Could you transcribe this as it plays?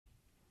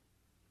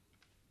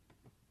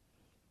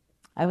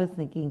I was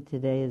thinking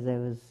today as I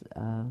was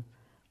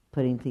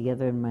putting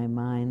together in my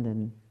mind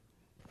and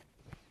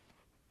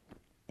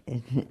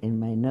in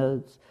my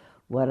notes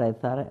what I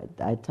thought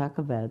I'd talk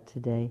about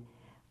today,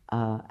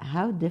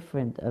 how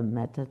different a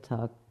metta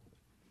talk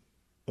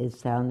is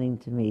sounding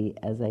to me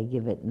as I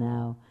give it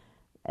now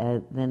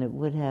than it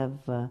would have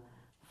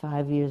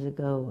 5 years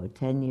ago or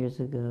 10 years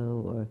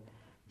ago or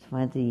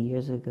 20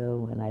 years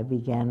ago when I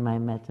began my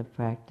metta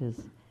practice.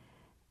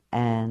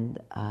 And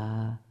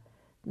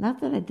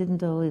not that I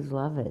didn't always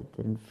love it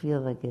and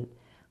feel like it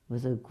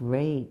was a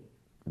great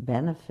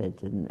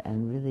benefit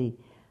and really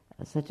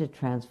such a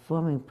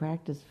transforming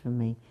practice for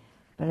me,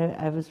 but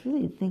I was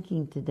really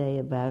thinking today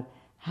about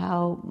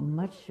how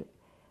much,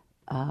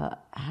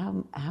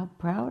 how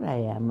proud I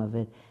am of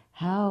it,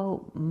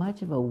 how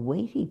much of a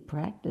weighty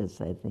practice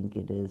I think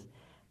it is,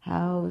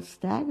 how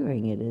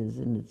staggering it is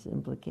in its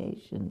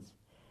implications.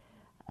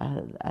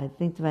 I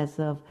think to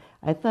myself,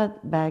 I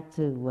thought back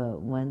to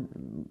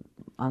when,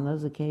 on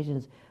those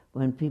occasions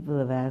when people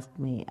have asked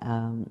me,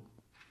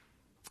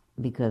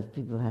 because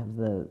people have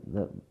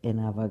in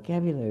our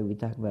vocabulary we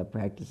talk about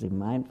practicing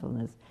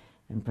mindfulness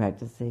and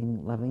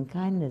practicing loving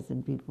kindness,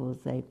 and people will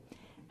say,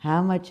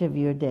 how much of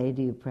your day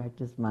do you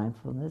practice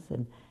mindfulness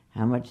and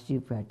how much do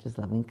you practice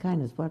loving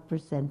kindness? What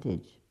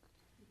percentage?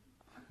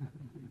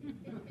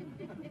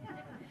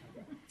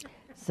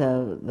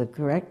 So the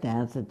correct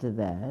answer to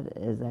that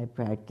is I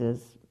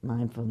practice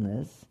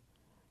mindfulness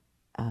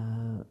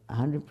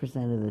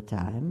 100% of the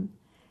time,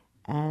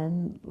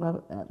 and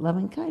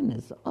loving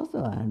kindness also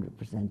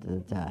 100%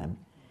 of the time.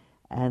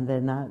 And they're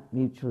not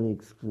mutually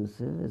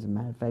exclusive. As a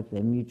matter of fact,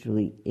 they're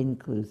mutually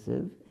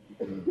inclusive.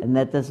 And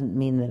that doesn't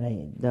mean that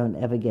I don't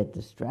ever get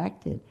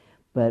distracted,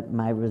 but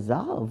my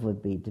resolve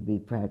would be to be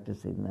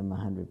practicing them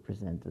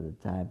 100% of the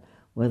time.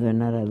 Whether or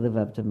not I live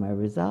up to my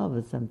resolve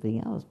is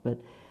something else,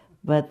 but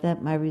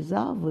that my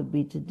resolve would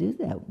be to do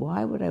that.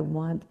 Why would I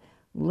want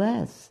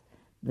less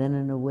than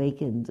an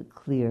awakened,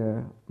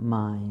 clear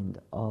mind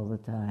all the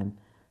time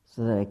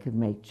so that I could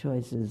make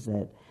choices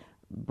that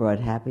brought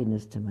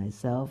happiness to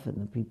myself and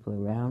the people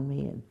around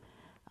me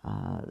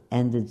and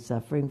ended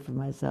suffering for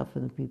myself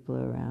and the people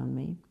around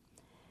me?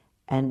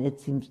 And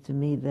it seems to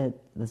me that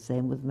the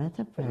same with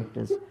metta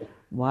practice.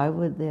 Why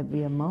would there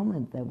be a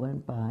moment that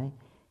went by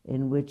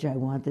in which I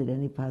wanted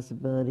any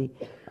possibility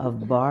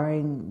of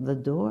barring the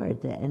door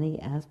to any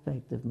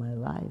aspect of my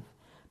life,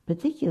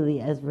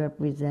 particularly as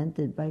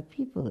represented by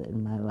people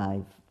in my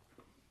life?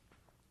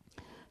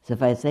 So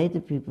if I say to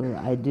people,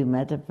 I do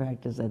metta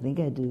practice, I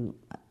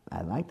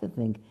like to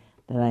think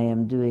that I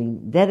am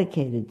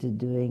dedicated to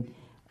doing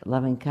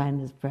loving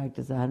kindness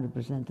practice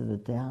 100% of the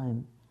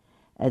time.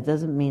 It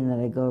doesn't mean that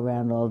I go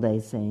around all day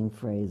saying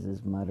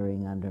phrases,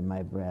 muttering under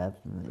my breath,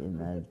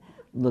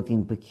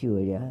 looking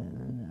peculiar.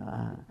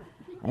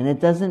 And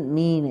it doesn't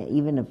mean,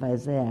 even if I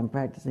say I'm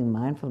practicing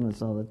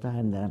mindfulness all the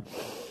time, that I'm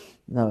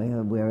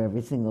knowing where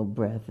every single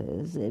breath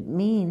is. It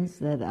means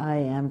that I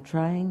am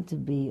trying to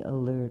be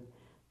alert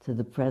to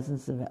the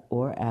presence of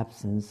or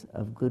absence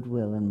of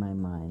goodwill in my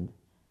mind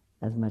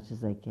as much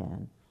as I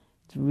can.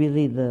 It's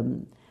really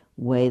the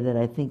way that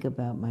I think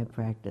about my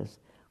practice.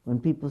 When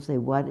people say,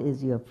 what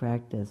is your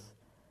practice?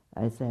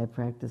 I say I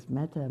practice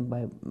metta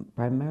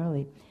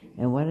primarily,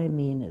 and what I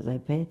mean is I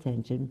pay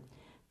attention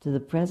to the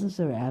presence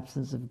or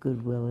absence of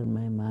goodwill in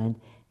my mind.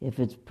 If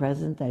it's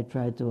present, I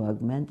try to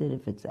augment it.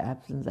 If it's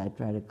absent, I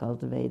try to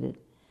cultivate it.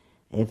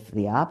 If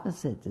the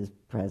opposite is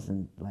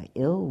present, like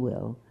ill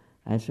will,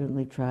 I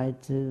certainly try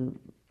to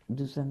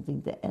do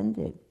something to end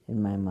it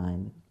in my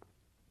mind.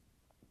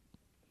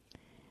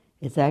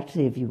 It's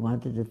actually, if you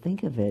wanted to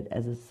think of it,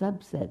 as a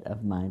subset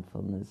of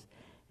mindfulness.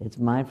 It's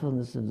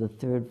mindfulness of the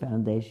third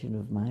foundation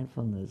of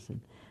mindfulness.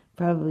 And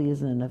probably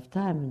isn't enough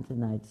time in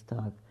tonight's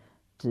talk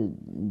to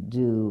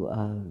do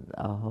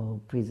a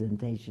whole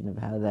presentation of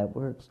how that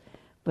works.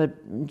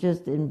 But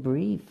just in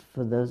brief,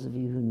 for those of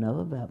you who know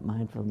about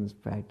mindfulness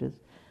practice,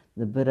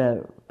 the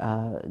Buddha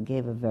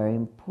gave a very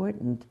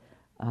important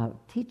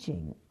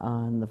teaching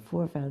on the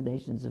four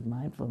foundations of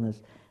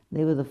mindfulness.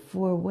 They were the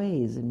four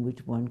ways in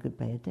which one could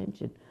pay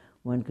attention.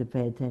 One could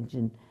pay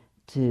attention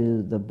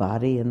to the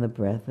body and the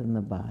breath in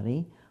the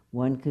body.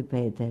 One could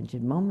pay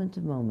attention moment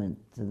to moment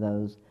to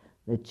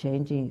the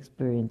changing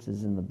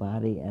experiences in the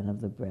body and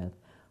of the breath.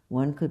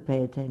 One could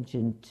pay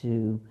attention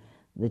to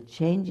the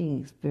changing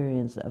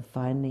experience of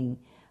finding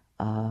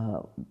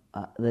the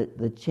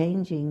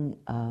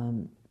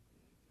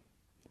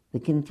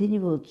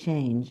continual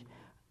change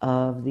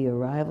of the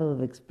arrival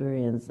of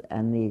experience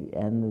and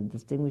the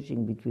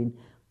distinguishing between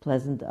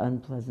pleasant,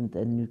 unpleasant,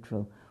 and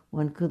neutral.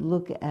 One could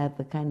look at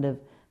the kind of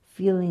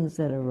feelings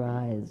that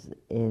arise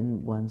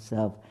in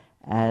oneself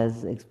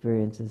as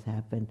experiences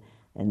happen.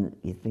 And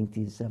you think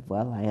to yourself,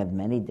 well, I have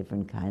many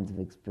different kinds of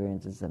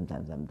experiences.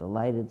 Sometimes I'm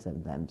delighted,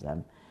 sometimes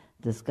I'm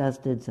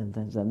disgusted,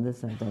 sometimes I'm this,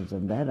 sometimes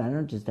I'm that. I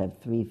don't just have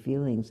three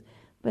feelings.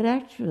 But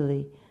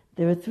actually,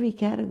 there are three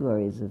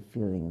categories of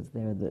feelings.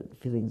 There are the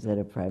feelings that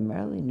are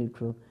primarily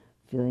neutral,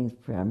 feelings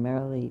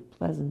primarily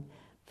pleasant,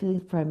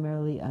 feelings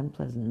primarily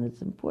unpleasant. And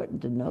it's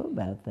important to know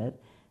about that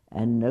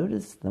and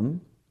notice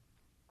them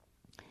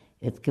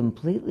It's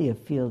completely a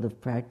field of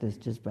practice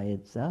just by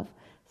itself.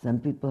 Some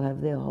people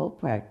have their whole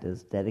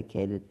practice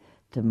dedicated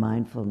to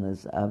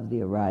mindfulness of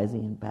the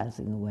arising and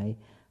passing away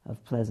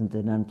of pleasant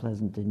and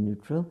unpleasant and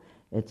neutral.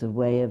 It's a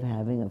way of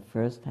having a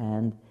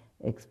first-hand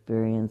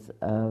experience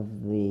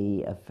of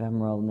the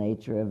ephemeral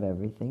nature of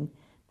everything,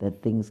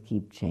 that things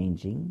keep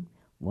changing.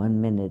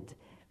 1 minute,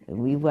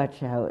 we watch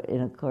how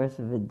in a course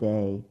of a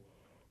day,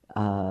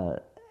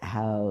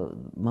 how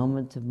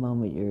moment to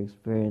moment your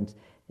experience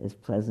is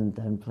pleasant,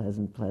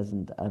 unpleasant,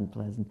 pleasant,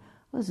 unpleasant.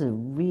 Oh, this is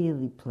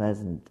really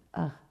pleasant.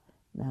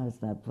 Now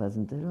it's not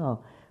pleasant at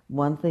all.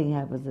 One thing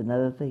happens,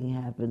 another thing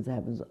happens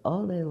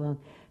all day long.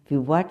 If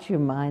you watch your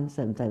mind,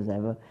 sometimes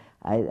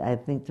I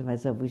think to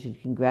myself, we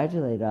should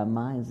congratulate our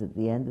minds at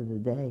the end of the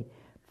day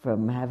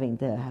from having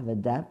to have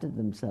adapted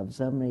themselves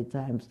so many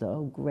times to,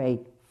 oh,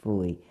 great,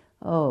 phooey.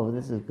 Oh,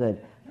 this is good.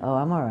 Oh,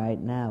 I'm all right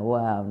now.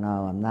 Wow,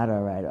 no, I'm not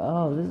all right.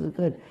 Oh, this is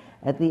good.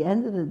 At the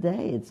end of the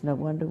day, it's no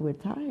wonder we're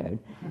tired.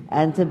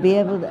 And to be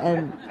able to,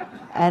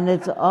 and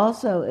it's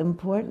also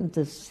important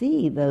to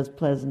see those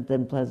pleasant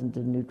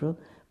and neutral,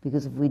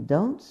 because if we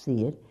don't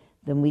see it,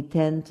 then we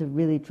tend to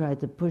really try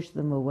to push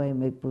them away,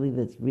 make believe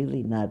it's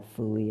really not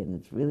phooey and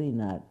it's really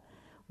not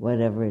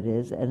whatever it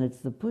is. And it's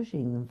the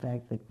pushing, in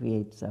fact, that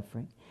creates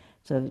suffering.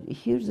 So a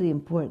hugely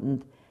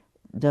important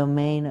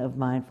domain of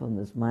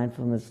mindfulness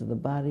of the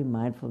body,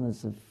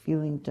 mindfulness of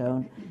feeling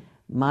tone,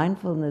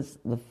 mindfulness,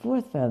 the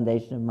fourth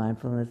foundation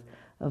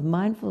of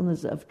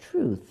mindfulness of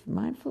truth,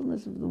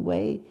 mindfulness of the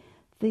way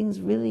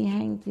things really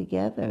hang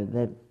together,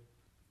 that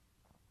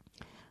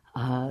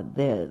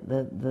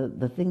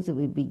the things that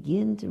we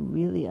begin to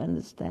really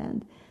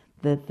understand,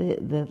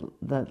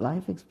 that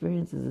life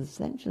experience is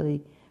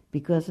essentially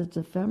because it's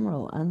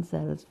ephemeral,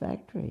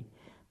 unsatisfactory.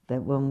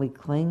 That when we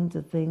cling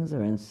to things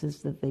or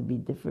insist that they be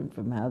different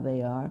from how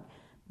they are,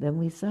 then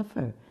we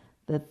suffer.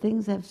 That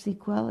things have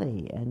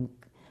sequelae, and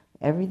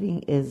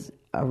everything is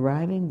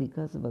arriving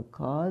because of a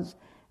cause,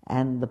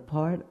 and the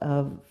part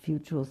of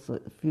future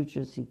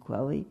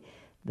sequelae,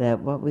 that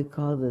what we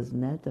call this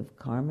net of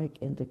karmic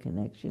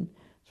interconnection,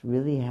 it's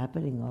really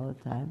happening all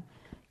the time,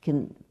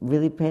 can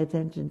really pay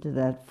attention to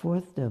that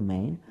fourth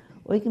domain,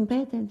 or you can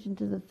pay attention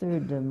to the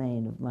third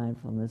domain of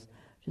mindfulness,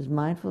 which is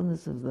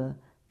mindfulness of the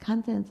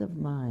contents of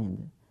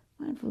mind,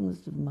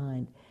 mindfulness of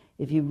mind.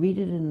 If you read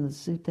it in the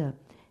sutta,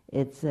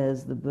 it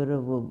says, the Buddha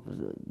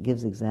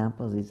gives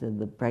examples. He said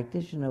the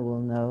practitioner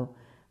will know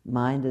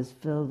mind is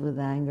filled with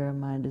anger,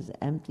 mind is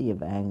empty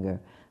of anger.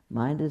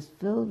 Mind is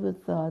filled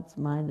with thoughts,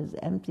 mind is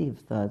empty of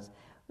thoughts.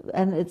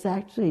 And it's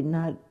actually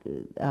not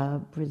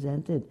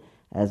presented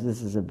as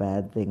this is a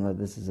bad thing or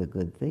this is a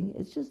good thing.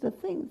 It's just a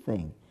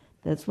thing.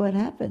 That's what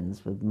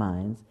happens with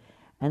minds.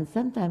 And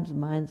sometimes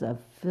minds are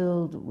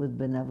filled with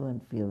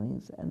benevolent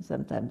feelings and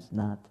sometimes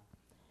not.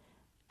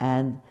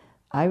 And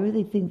I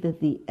really think that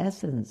the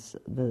essence,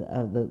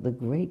 the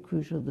great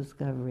crucial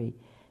discovery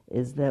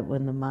is that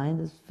when the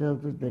mind is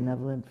filled with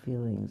benevolent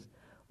feelings,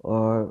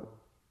 or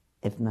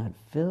if not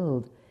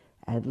filled,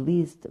 at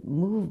least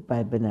moved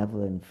by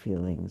benevolent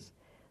feelings,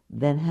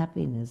 then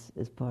happiness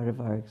is part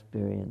of our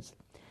experience.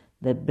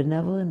 That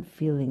benevolent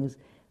feelings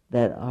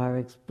that are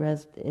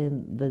expressed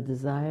in the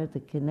desire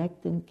to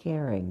connect in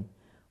caring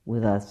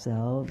with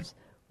ourselves,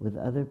 with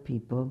other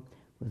people,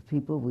 with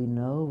people we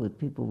know, with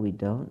people we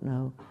don't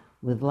know,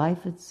 with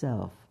life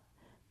itself.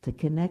 To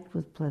connect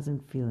with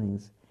pleasant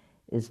feelings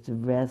is to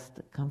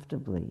rest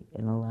comfortably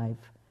in a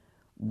life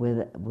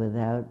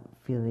without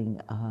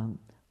feeling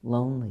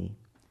lonely,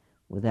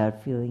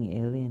 without feeling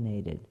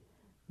alienated,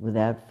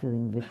 without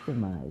feeling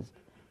victimized,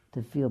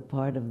 to feel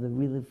part of the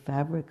real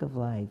fabric of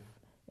life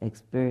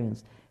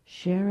experience,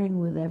 sharing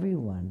with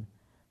everyone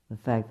the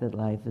fact that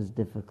life is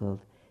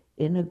difficult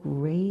in a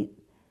great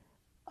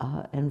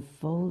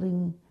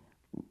enfolding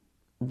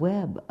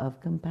web of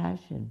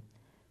compassion,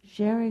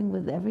 sharing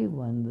with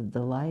everyone the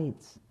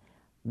delights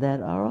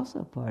that are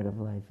also part of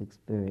life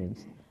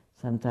experience,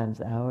 sometimes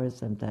ours,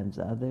 sometimes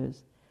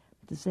others.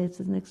 To say it's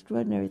an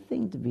extraordinary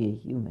thing to be a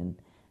human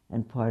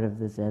and part of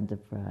this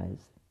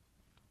enterprise.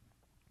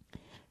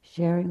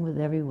 Sharing with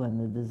everyone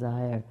the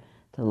desire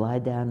to lie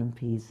down in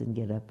peace and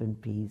get up in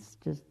peace,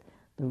 just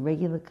the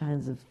regular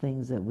kinds of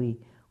things that we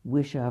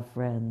wish our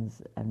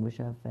friends and wish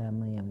our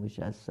family and wish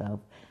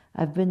ourselves.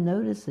 I've been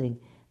noticing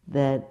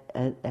that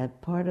a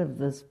part of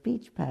the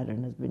speech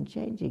pattern has been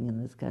changing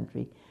in this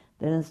country,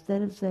 that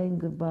instead of saying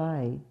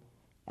goodbye,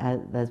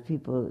 as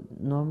people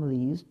normally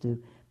used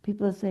to,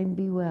 people are saying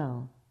be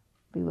well.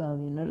 Be well.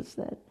 You notice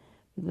that?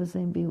 People are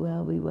saying be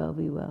well, be well,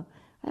 be well.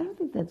 I don't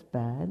think that's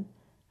bad.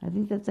 I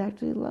think that's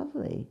actually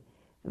lovely.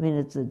 I mean,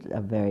 it's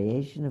a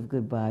variation of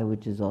goodbye,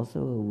 which is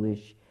also a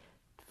wish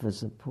for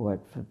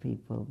support for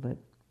people, but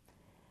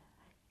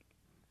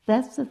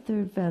that's the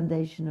third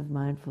foundation of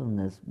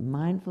mindfulness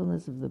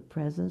of the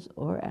presence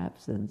or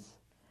absence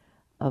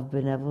of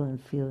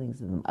benevolent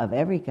feelings, of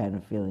every kind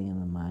of feeling in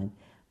the mind,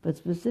 but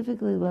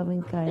specifically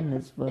loving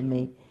kindness for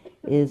me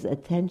is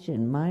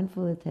attention,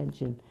 mindful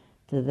attention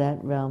to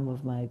that realm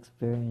of my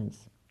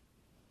experience.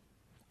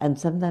 And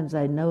sometimes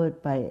I know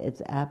it by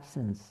its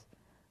absence.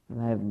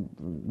 I'm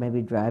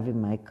maybe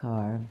driving my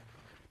car,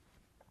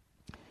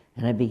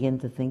 and I begin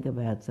to think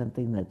about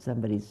something that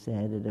somebody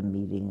said at a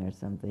meeting or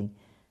something,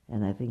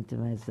 and I think to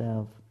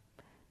myself,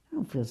 I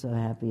don't feel so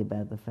happy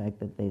about the fact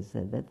that they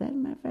said that.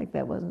 Matter of fact,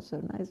 that wasn't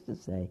so nice to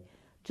say.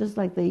 Just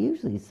like they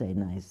usually say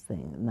nice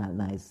things, not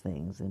nice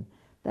things. And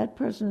that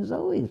person is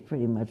always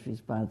pretty much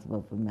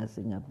responsible for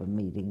messing up a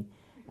meeting.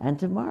 And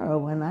tomorrow,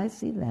 when I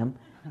see them,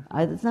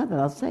 it's not that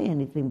I'll say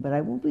anything, but I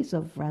won't be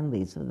so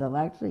friendly, so they'll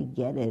actually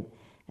get it,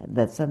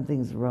 that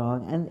something's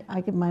wrong. And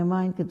my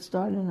mind could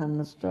start in on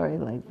a story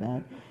like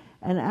that.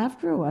 And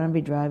after a while, I'll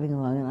be driving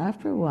along, and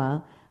after a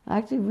while, I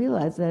actually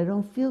realize that I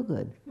don't feel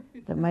good,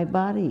 that my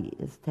body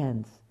is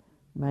tense,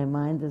 my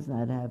mind is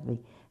not happy.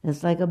 And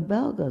it's like a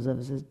bell goes off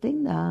and says,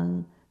 ding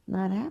dong,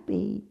 not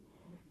happy.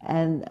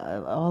 And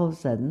all of a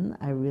sudden,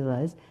 I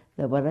realize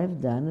that what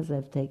I've done is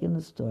I've taken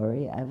a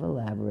story, I've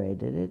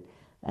elaborated it,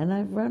 and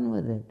I've run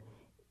with it.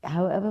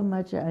 However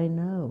much I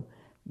know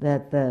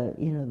that the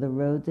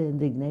road to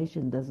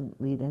indignation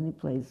doesn't lead any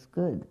place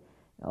good.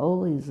 It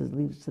always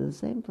leads to the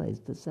same place,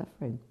 to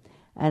suffering.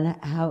 And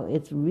how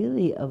it's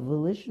really a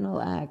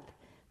volitional act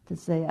to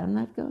say, I'm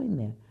not going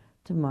there.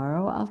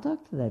 Tomorrow I'll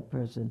talk to that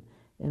person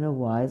in a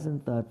wise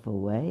and thoughtful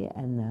way,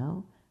 and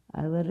now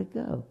I let it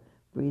go.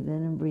 Breathe in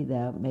and breathe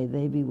out. May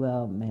they be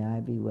well, may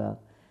I be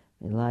well.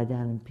 May lie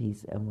down in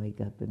peace and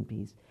wake up in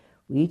peace.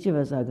 Each of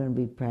us are going to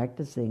be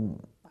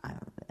practicing,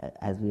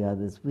 as we are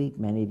this week.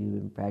 Many of you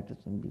have been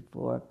practicing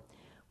before.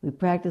 We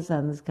practice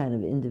on this kind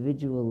of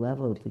individual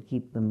level to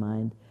keep the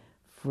mind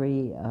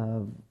free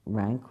of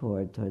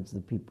rancor towards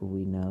the people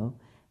we know,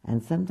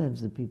 and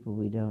sometimes the people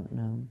we don't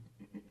know.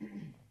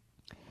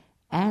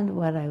 And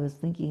what I was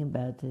thinking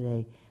about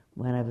today,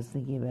 when I was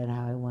thinking about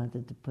how I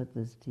wanted to put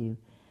this to you,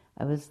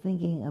 I was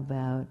thinking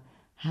about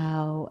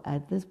how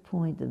at this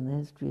point in the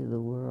history of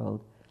the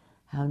world,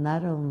 how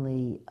not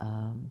only,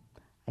 I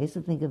used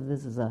to think of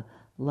this as a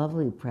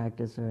lovely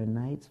practice or a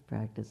night's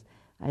practice.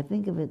 I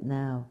think of it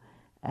now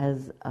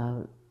as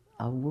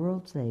a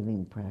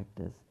world-saving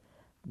practice.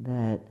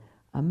 That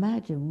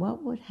imagine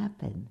what would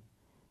happen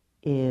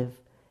if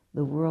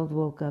the world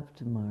woke up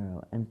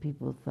tomorrow and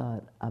people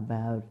thought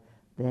about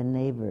their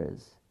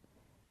neighbors.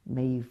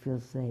 May you feel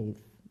safe.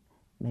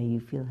 May you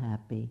feel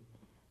happy.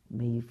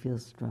 May you feel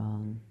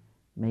strong.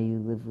 May you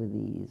live with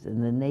ease.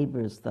 And the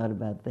neighbors thought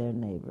about their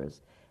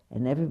neighbors.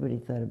 And everybody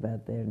thought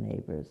about their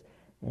neighbors.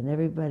 And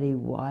everybody,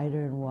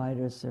 wider and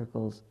wider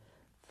circles,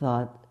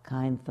 thought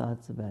kind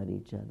thoughts about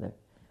each other.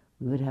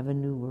 We would have a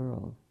new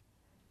world.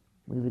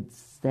 We would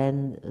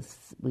suspend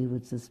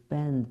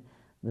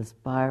the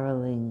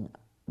spiraling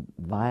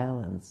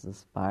violence, the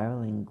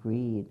spiraling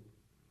greed.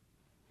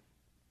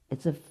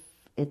 It's a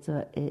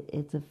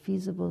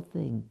feasible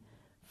thing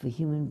for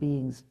human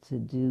beings to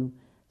do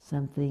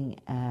something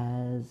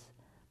as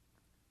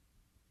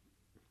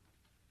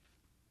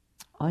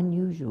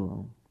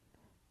unusual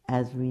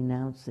as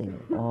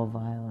renouncing all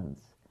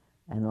violence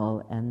and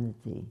all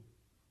enmity.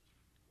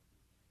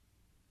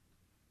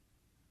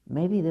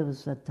 Maybe there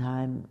was a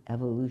time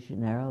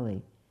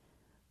evolutionarily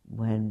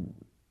when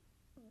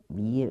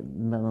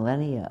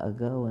millennia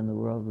ago, when the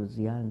world was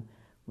young,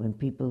 when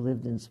people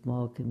lived in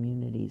small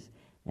communities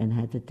and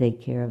had to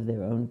take care of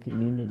their own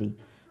community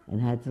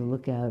and had to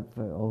look out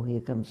for,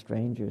 here come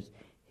strangers,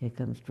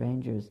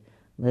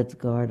 let's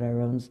guard our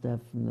own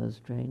stuff from those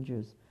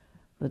strangers.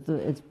 But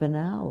it's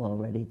banal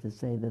already to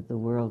say that the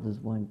world is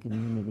one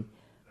community.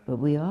 But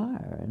we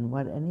are, and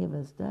what any of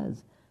us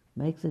does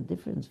makes a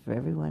difference for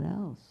everyone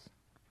else.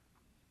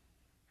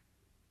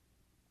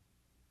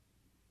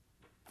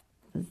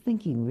 I was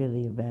thinking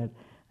really about,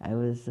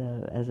 as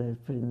I was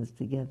putting this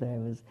together, I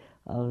was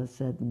all of a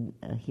sudden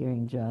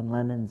hearing John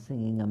Lennon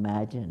singing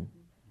Imagine.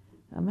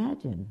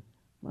 Imagine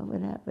what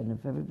would happen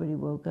if everybody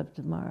woke up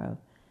tomorrow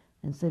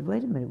and said,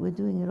 wait a minute, we're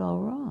doing it all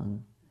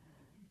wrong.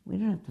 We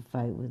don't have to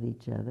fight with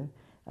each other,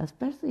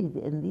 especially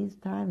in these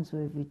times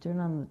where if you turn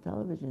on the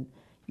television,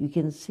 you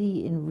can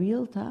see in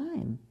real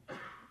time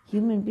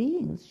human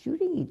beings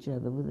shooting each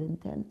other with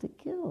intent to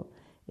kill.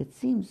 It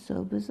seems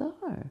so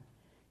bizarre.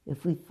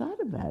 If we thought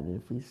about it,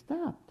 if we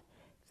stopped,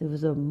 if there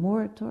was a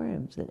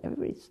moratorium, said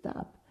everybody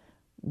stop,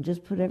 and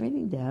just put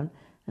everything down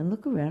and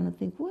look around and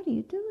think, what are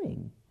you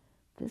doing?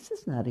 This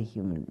is not a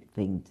human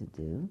thing to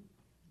do.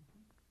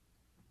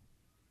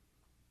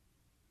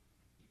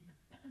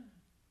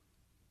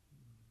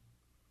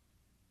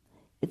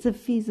 It's a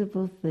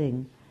feasible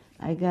thing.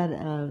 I got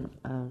a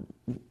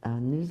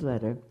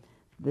newsletter.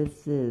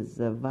 This is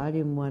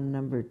volume 1,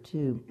 number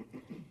 2,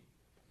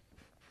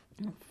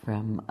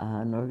 from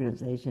an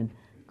organization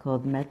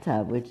called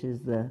Metta, which is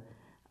the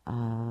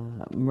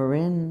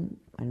Marin,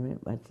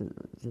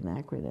 it's an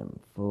acronym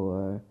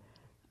for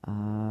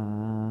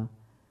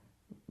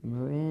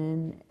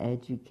Marin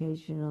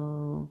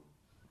Educational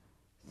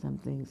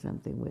something.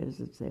 Where does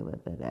it say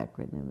what that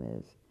acronym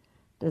is?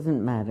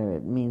 Doesn't matter.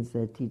 It means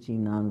they're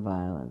teaching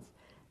nonviolence.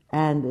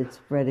 And it's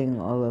spreading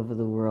all over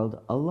the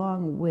world,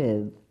 along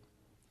with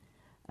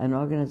an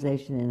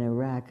organization in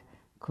Iraq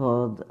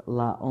called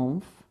La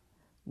ONF,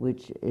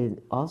 which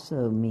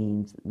also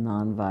means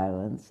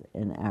nonviolence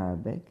in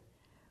Arabic,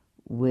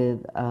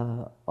 with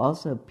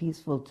also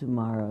Peaceful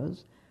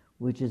Tomorrows,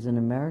 which is an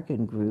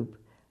American group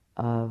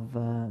of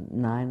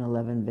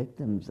 9/11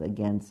 victims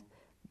against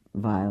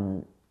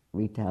violent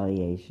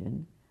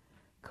retaliation,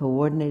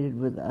 coordinated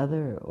with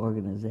other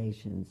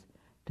organizations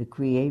to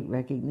create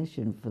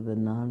recognition for the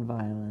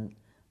nonviolent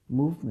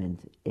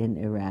movement in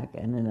Iraq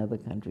and in other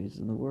countries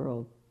in the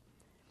world.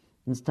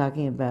 It's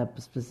talking about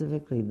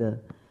specifically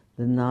the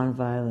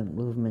nonviolent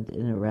movement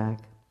in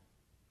Iraq,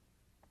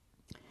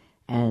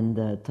 and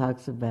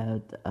talks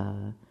about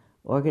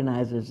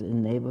organizers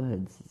in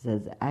neighborhoods. It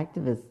says,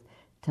 activists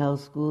tell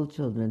school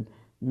children,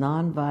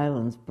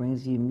 nonviolence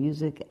brings you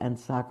music and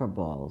soccer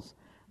balls.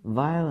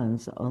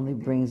 Violence only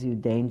brings you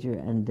danger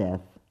and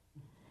death.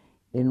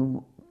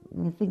 When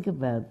you think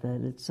about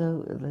that, it's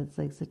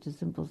like such a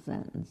simple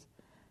sentence.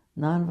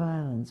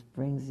 Nonviolence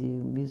brings you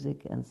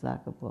music and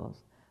soccer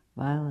balls.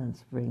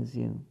 Violence brings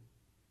you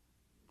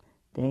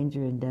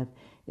danger and death.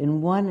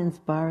 In one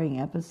inspiring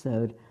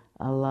episode,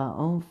 a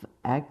Laonf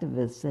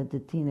activist said to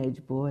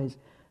teenage boys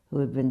who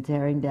had been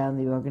tearing down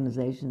the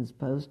organization's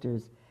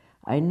posters,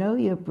 I know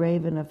you're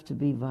brave enough to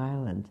be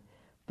violent,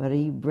 but are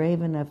you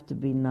brave enough to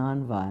be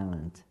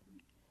nonviolent?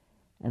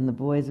 And the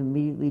boys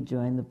immediately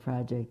joined the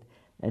project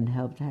and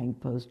helped hang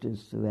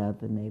posters throughout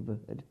the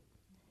neighborhood.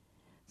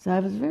 So I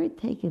was very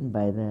taken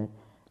by that,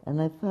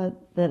 and I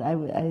thought that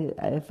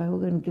if I were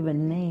going to give a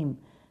name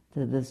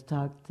to this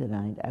talk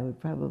tonight, I would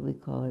probably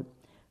call it,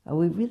 are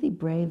we really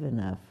brave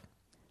enough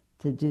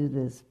to do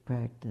this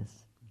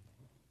practice?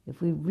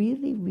 If we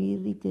really,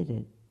 really did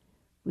it,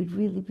 we'd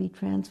really be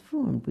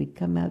transformed. We'd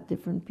come out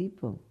different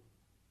people.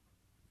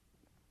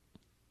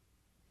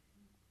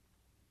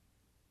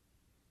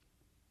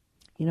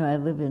 You know, I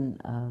live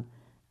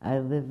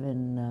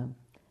in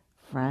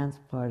France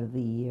part of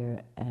the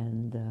year,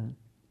 and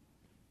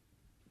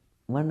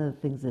one of the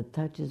things that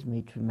touches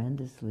me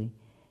tremendously,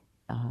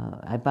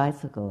 I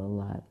bicycle a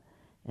lot.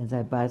 As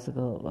I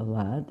bicycle a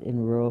lot in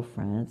rural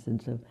France,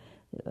 and so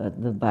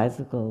the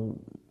bicycle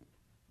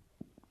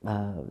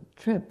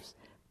trips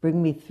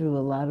bring me through a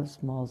lot of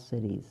small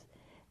cities.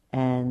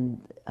 And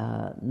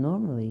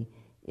normally,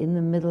 in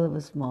the middle of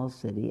a small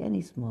city,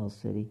 any small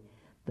city,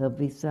 there'll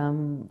be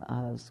some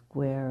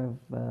square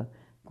of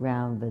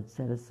ground that's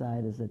set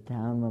aside as a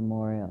town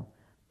memorial,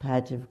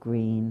 patch of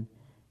green,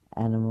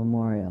 and a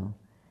memorial.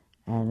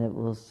 And it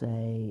will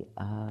say,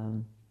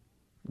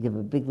 give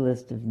a big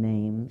list of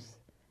names,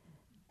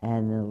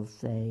 and it'll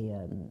say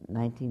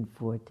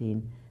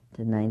 1914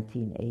 to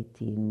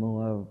 1918,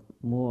 more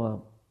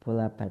pour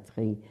la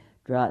patrie,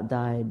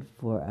 died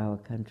for our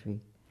country.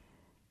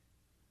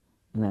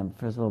 And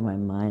first of all, my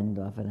mind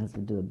often has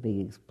to do a big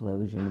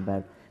explosion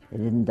about they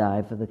didn't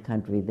die for the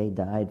country, they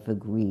died for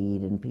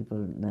greed, and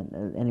people,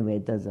 anyway,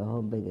 it does a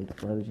whole big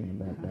explosion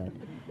about that.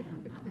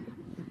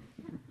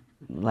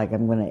 Like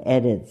I'm going to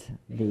edit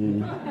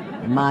the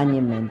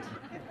monument.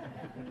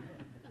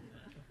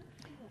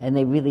 And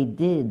they really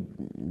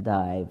did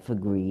die for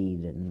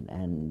greed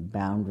and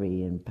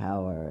boundary and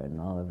power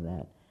and all of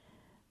that.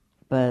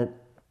 But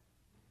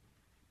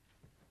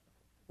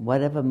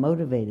whatever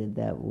motivated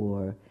that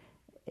war,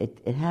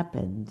 it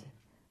happened.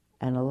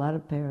 And a lot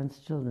of parents'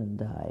 children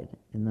died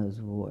in those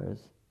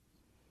wars.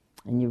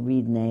 And you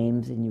read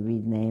names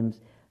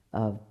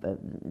of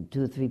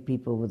 2 or 3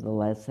 people with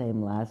the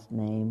same last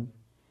name.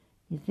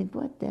 You think,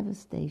 what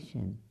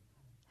devastation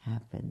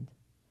happened?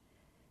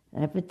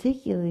 And I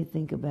particularly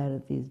think about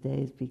it these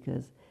days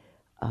because,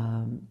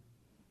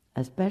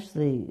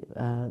 especially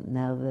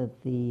now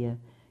that the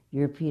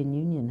European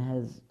Union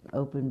has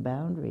open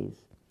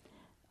boundaries,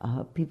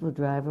 people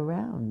drive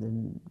around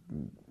and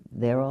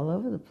they're all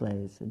over the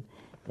place. And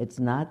it's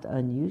not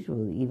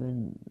unusual,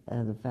 even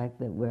the fact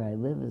that where I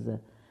live is a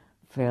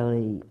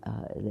fairly,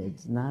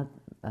 it's not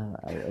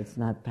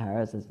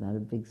Paris, it's not a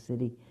big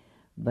city,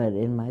 but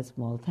in my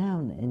small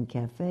town, in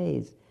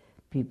cafes,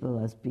 people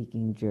are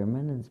speaking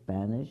German and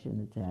Spanish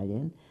and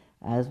Italian,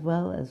 as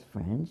well as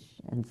French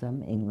and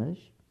some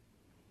English.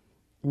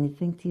 And you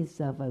think to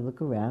yourself, I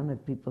look around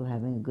at people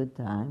having a good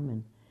time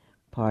and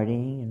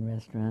partying in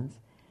restaurants,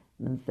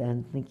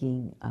 and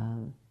thinking,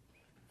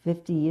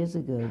 50 years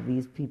ago,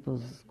 these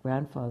people's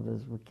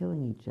grandfathers were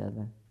killing each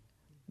other,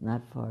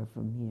 not far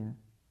from here.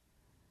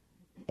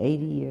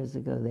 80 years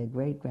ago, their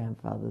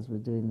great-grandfathers were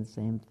doing the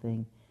same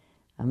thing.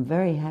 I'm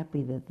very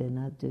happy that they're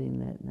not doing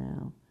that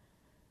now.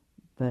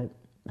 But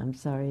I'm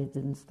sorry it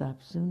didn't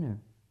stop sooner.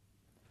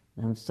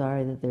 And I'm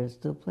sorry that there are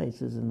still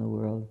places in the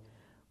world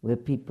where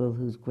people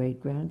whose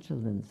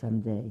great-grandchildren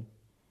someday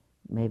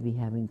may be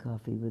having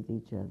coffee with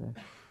each other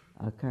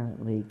are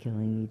currently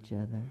killing each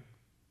other.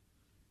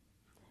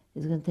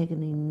 It's going to take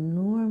an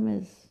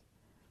enormous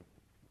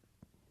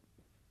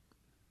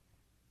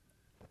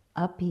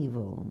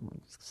upheaval.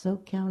 It's so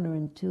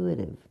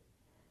counterintuitive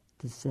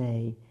to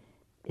say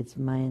it's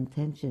my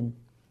intention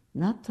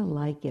not to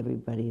like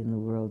everybody in the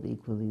world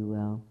equally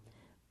well,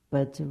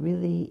 but to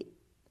really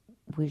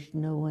wish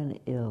no one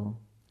ill.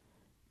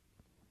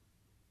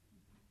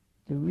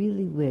 To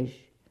really wish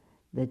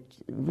that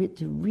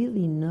to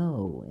really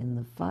know in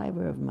the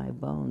fiber of my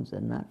bones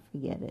and not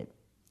forget it,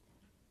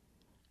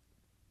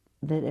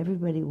 that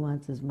everybody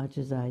wants as much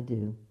as I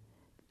do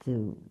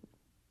to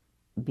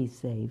be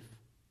safe,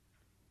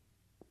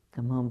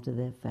 come home to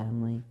their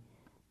family,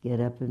 get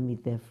up and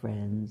meet their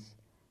friends,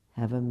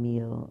 have a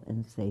meal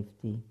in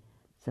safety,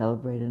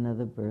 celebrate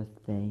another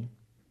birthday,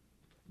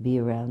 be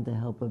around to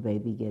help a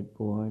baby get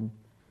born,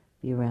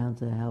 be around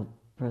to help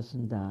a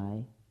person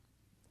die.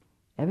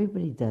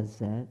 Everybody does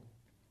that.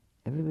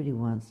 Everybody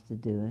wants to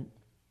do it.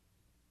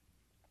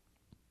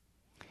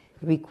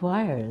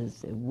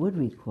 It would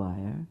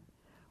require,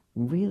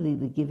 really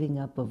the giving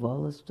up of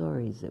all the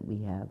stories that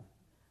we have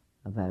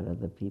about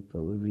other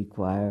people. It would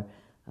require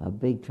a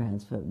big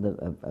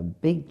a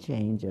big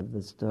change of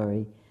the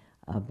story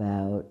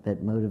about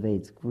that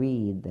motivates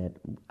greed, that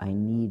I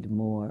need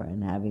more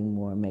and having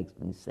more makes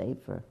me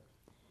safer.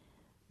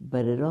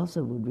 But it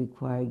also would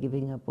require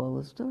giving up all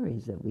the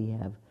stories that we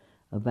have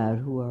about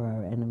who are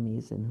our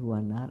enemies and who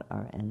are not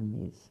our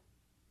enemies.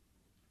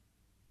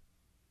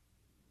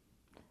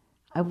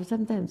 I would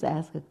sometimes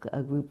ask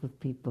a group of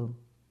people,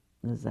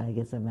 as I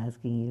guess I'm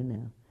asking you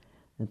now,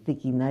 and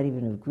thinking not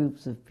even of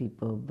groups of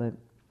people, but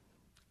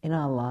in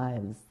our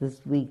lives,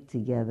 this week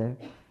together,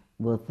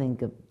 we'll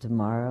think of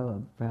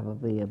tomorrow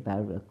probably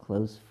about a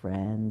close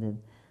friend,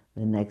 and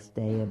the next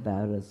day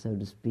about a, so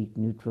to speak,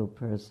 neutral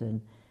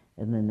person,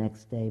 and the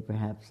next day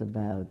perhaps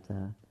about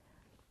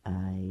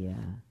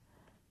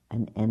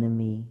an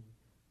enemy.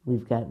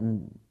 We've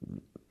gotten,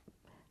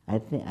 I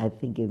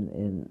think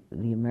in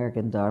the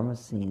American Dharma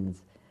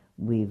scenes,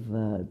 we've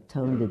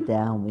toned it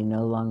down. We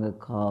no longer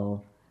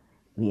call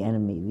the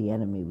enemy.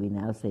 We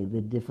now say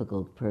the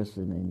difficult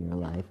person in your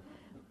life.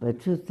 But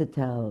truth to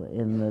tell,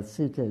 in the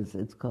suttas,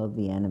 it's called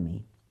the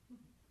enemy.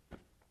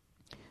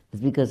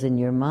 It's because in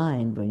your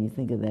mind, when you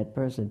think of that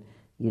person,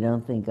 you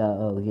don't think,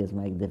 oh, here's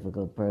my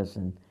difficult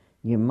person.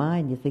 In your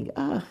mind, you think,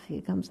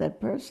 here comes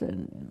that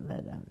person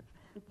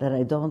that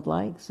I don't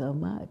like so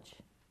much.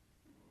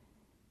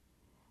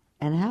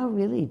 And how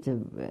really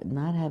to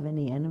not have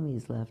any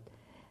enemies left.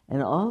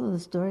 And all of the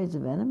stories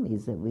of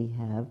enemies that we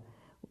have,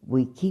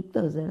 we keep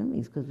those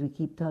enemies because we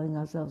keep telling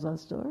ourselves our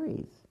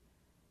stories.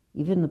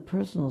 Even the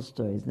personal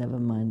stories, never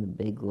mind the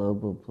big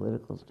global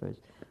political stories.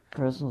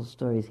 Personal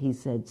stories, he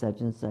said such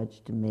and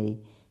such to me,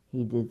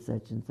 he did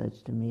such and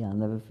such to me, I'll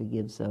never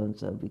forgive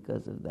so-and-so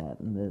because of that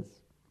and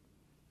this.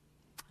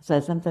 So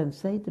I sometimes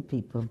say to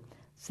people,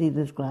 see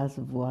this glass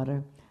of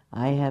water?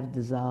 I have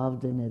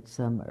dissolved in it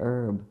some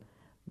herb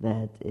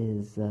that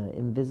is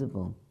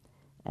invisible.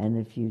 And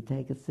if you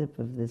take a sip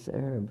of this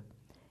herb,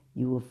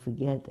 you will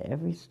forget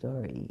every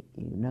story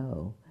you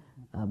know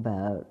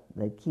about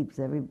that keeps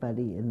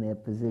everybody in their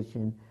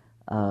position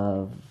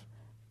of,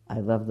 I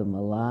love them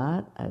a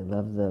lot, I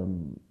love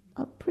them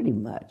pretty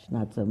much,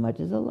 not so much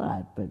as a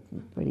lot, but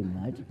pretty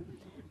much.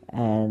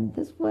 And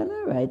this one,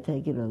 all right,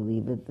 take it or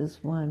leave it.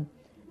 This one,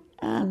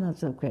 I'm not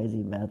so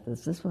crazy about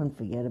this. This one,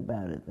 forget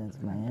about it,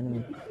 that's my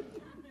enemy.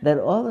 That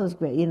all those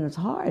great, it's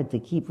hard to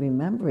keep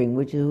remembering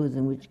who's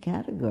in which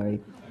category.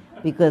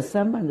 Because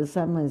someone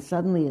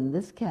suddenly in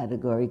this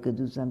category could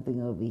do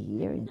something over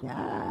here, and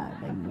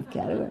they move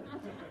category.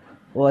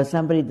 Or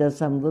somebody does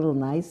some little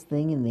nice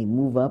thing and they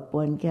move up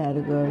one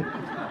category,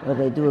 or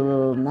they do a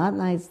little not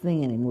nice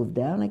thing and they move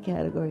down a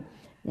category.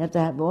 You have to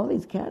have all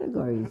these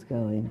categories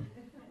going.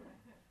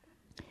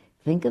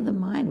 Think of the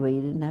mind where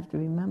you didn't have to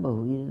remember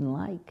who you didn't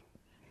like.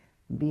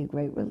 It'd be a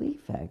great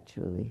relief,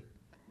 actually.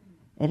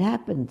 It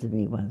happened to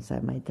me once. I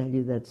might tell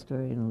you that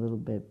story in a little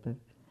bit, but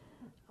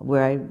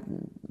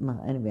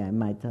anyway, I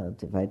might tell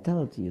it. If I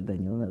tell it to you,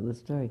 then you'll know the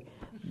story.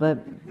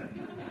 But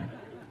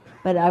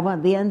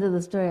the end of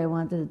the story I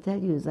wanted to tell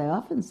you is I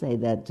often say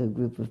that to a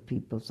group of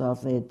people, so I'll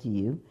say it to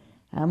you.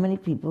 How many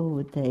people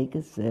would take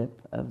a sip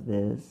of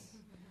this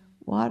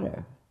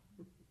water?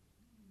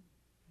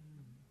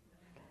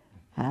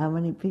 How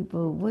many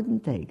people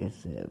wouldn't take a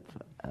sip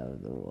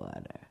of the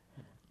water?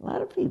 A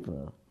lot of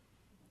people.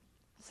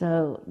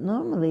 So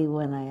normally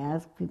when I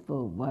ask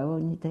people, why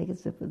won't you take a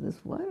sip of this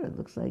water? It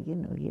looks like,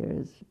 here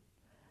is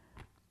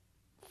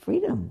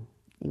freedom.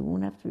 You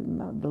won't have to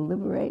remember the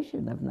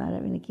liberation of not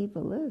having to keep a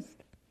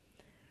list.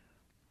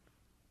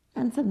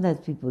 And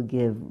sometimes people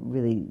give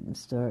really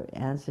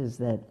answers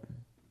that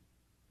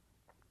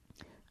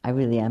I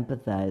really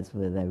empathize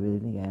with. I really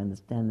think I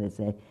understand. They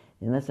say,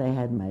 unless I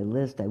had my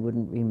list, I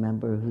wouldn't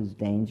remember who's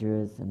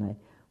dangerous, and I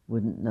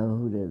wouldn't know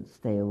who to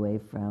stay away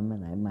from,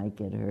 and I might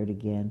get hurt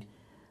again.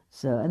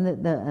 So,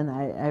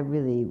 I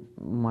really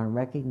want to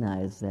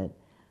recognize that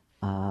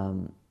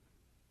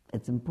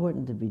it's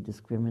important to be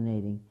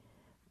discriminating,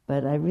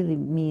 but I really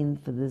mean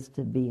for this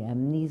to be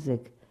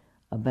amnesic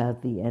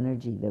about the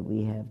energy that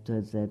we have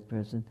towards that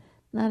person,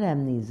 not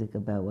amnesic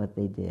about what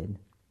they did.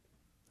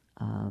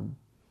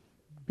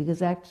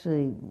 Because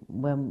actually,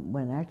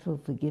 when actual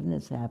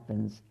forgiveness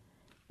happens,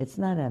 it's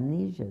not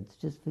amnesia, it's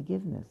just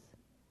forgiveness.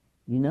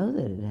 You know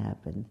that it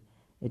happened.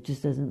 It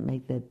just doesn't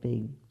make that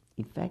big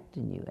effect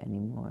in you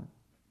anymore.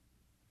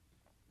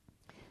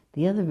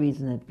 The other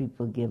reason that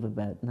people give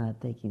about not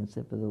taking a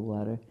sip of the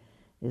water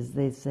is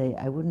they say,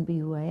 I wouldn't be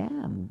who I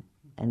am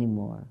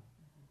anymore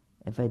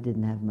if I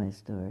didn't have my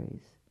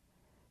stories.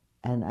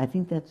 And I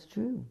think that's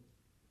true.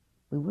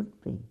 We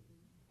wouldn't be.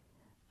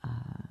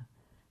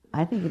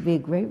 I think it'd be a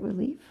great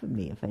relief for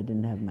me if I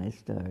didn't have my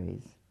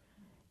stories,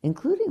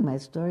 including my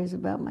stories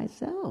about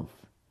myself,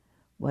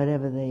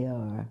 whatever they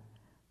are.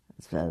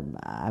 So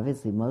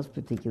obviously, most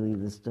particularly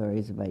the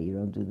stories about you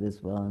don't do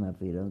this well enough,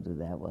 you don't do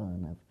that well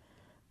enough.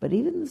 But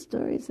even the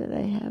stories that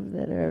I have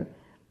that are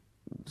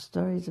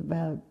stories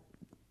about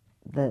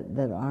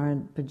that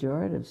aren't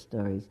pejorative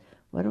stories.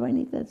 Why do I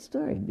need that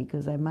story?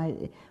 Because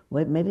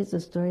maybe it's a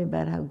story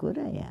about how good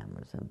I am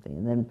or something,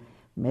 and then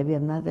maybe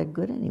I'm not that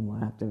good anymore.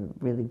 I have to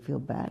really feel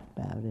bad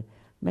about it.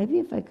 Maybe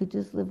if I could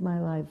just live my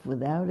life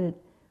without it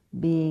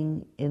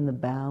being in the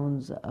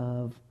bounds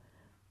of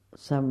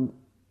some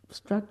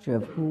structure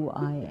of who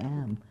I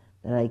am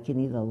that I can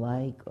either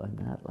like or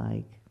not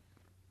like.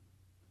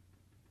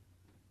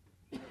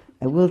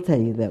 I will tell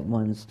you that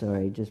one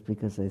story just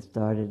because I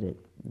started it,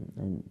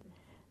 and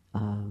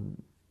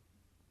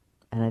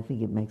I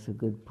think it makes a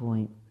good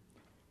point.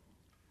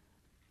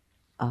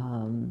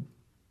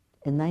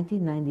 In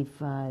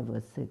 1995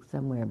 or 6,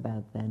 somewhere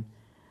about then,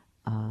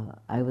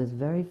 I was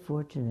very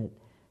fortunate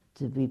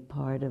to be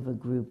part of a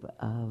group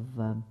of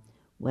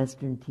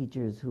Western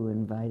teachers who were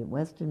invited,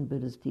 Western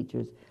Buddhist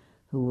teachers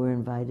who were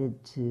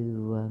invited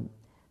to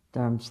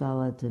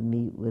Dharamsala to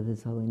meet with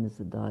His Holiness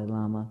the Dalai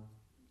Lama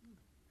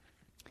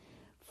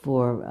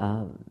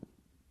for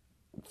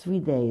 3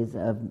 days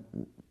of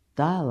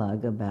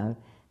dialogue about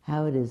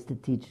how it is to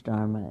teach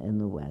Dharma in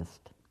the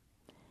West.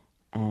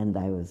 And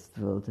I was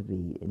thrilled to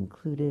be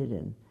included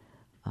and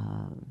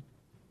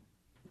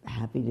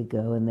happy to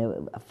go. And there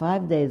were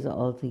 5 days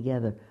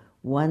altogether.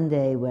 One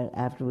day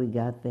after we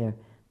got there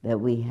that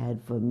we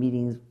had for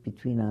meetings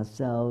between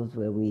ourselves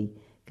where we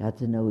got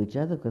to know each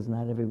other because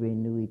not everybody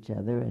knew each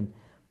other, and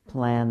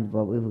planned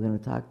what we were going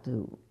to talk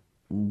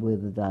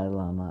with the Dalai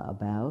Lama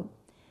about.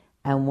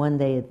 And one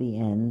day at the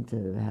end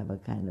to have a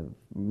kind of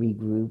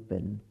regroup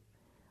and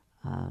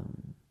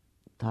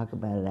talk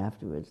about it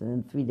afterwards. And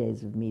then 3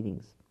 days of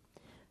meetings.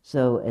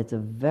 So it's a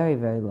very,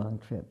 very long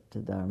trip to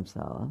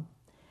Dharamsala.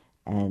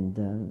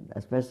 And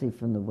especially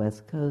from the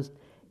West Coast,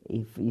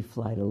 if you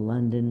fly to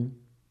London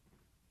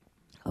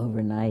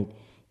overnight,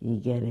 you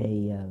get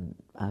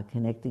a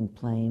connecting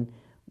plane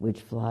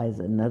which flies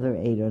another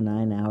 8 or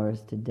 9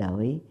 hours to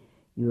Delhi.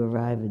 You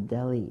arrive at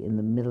Delhi in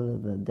the middle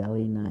of the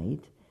Delhi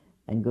night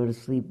and go to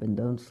sleep and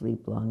don't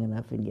sleep long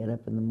enough and get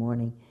up in the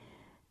morning,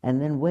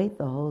 and then wait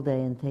the whole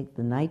day and take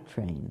the night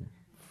train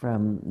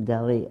from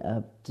Delhi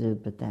up to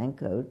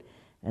Pathankot,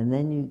 and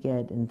then you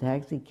get in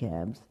taxi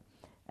cabs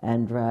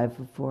and drive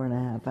for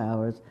 4.5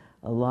 hours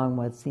along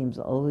what seems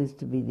always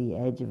to be the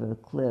edge of a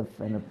cliff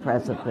and a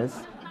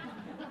precipice.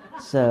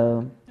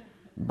 So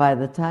by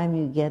the time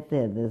you get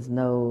there, there's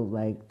no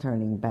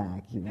turning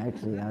back. You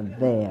actually are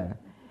there.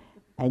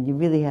 And you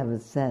really have a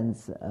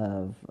sense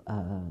of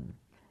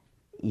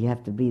you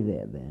have to be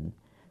there then.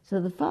 So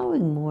the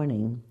following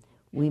morning,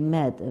 we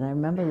met, and I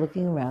remember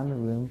looking around the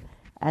room,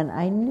 and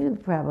I knew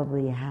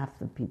probably half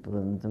the people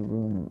in the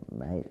room.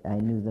 I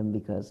knew them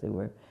because they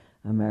were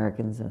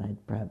Americans, and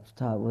I'd perhaps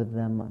taught with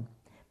them,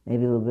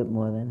 maybe a little bit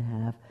more than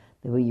half.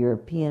 There were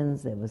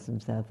Europeans, there were some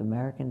South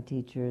American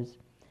teachers,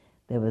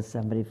 there was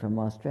somebody from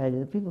Australia, there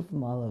were people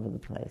from all over the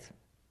place.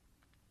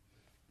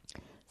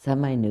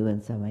 Some I knew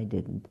and some I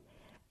didn't.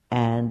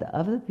 And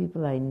of the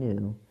people I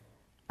knew,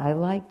 I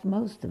liked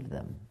most of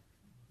them.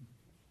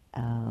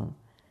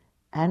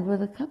 And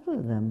with a couple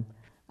of them,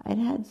 I'd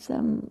had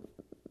some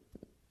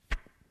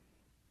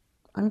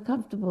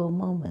uncomfortable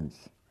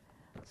moments.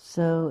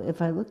 So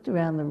if I looked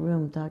around the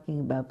room talking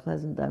about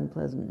pleasant,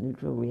 unpleasant,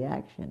 neutral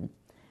reaction,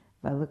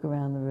 if I look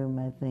around the room,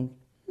 I think,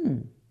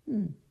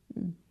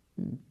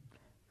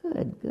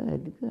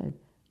 good.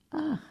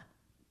 Ah.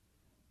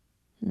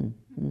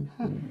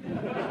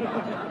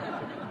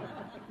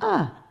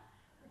 Ah.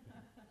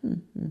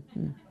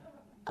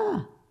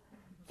 Ah.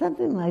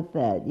 Something like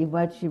that. You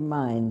watch your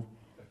mind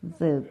and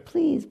say,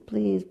 please,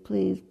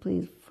 phooey.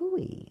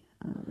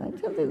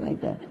 Something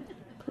like that.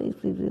 Please,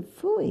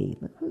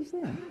 phooey. Look who's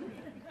there.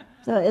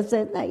 So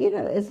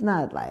it's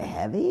not like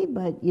heavy,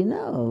 but you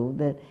know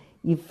that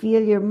you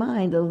feel your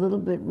mind a little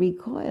bit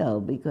recoil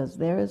because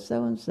there is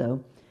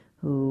so-and-so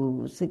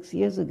who 6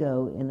 years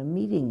ago in a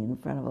meeting in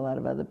front of a lot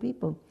of other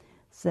people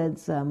said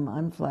some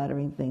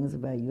unflattering things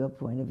about your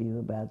point of view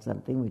about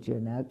something which you're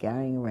now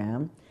carrying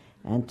around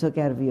and took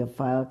out of your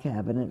file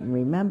cabinet and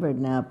remembered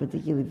now,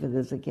 particularly for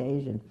this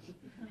occasion.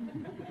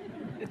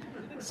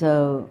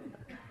 So,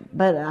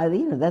 but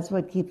that's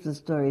what keeps the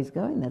stories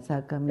going. That's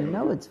how come you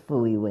know it's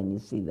phooey when you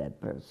see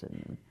that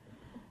person.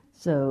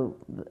 So,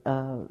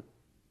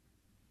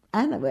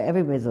 and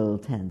everybody's a little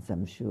tense,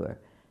 I'm sure.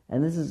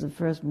 And this is the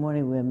first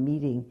morning we're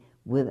meeting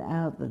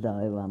without the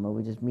Dalai Lama.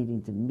 We're just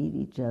meeting to meet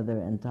each other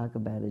and talk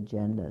about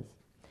agendas.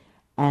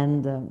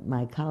 And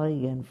my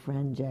colleague and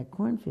friend Jack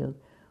Cornfield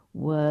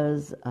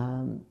was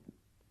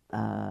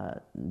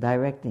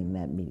directing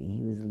that meeting.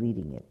 He was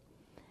leading it,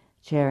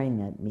 chairing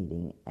that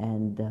meeting.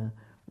 And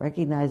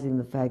recognizing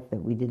the fact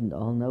that we didn't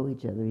all know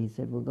each other, he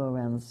said, we'll go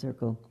around the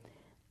circle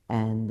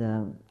and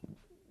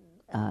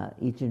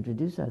each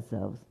introduce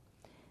ourselves.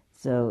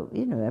 So,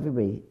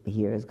 everybody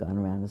here has gone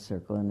around a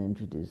circle and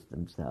introduced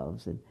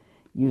themselves, and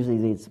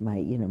usually it's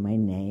my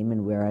name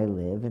and where I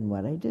live and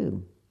what I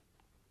do.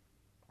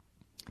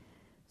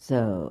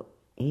 So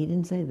he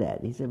didn't say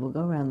that. He said, we'll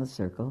go around the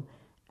circle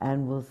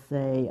and we'll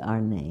say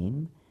our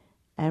name,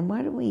 and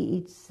why don't we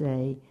each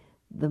say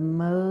the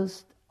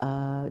most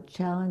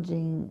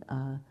challenging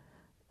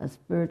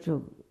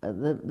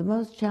the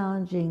most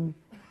challenging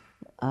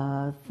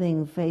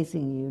thing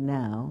facing you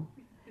now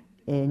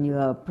in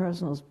your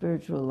personal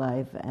spiritual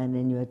life and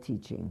in your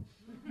teaching.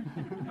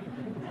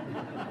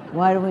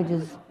 Why don't we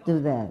just do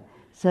that?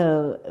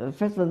 So,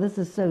 first of all, this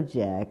is so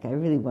Jack. I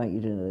really want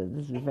you to know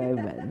this is very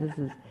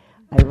bad.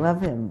 I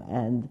love him,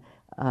 and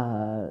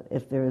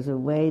if there is a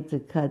way to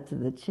cut to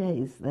the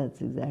chase, that's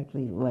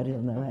exactly what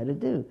he'll know how to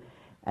do.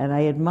 And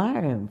I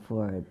admire him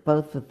for it,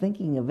 both for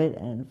thinking of it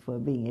and for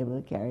being able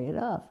to carry it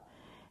off.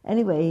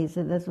 Anyway, he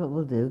said, that's what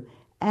we'll do.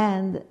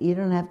 And you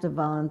don't have to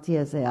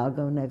volunteer, say, I'll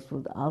go next,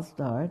 I'll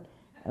start,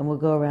 and we'll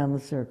go around the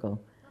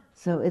circle.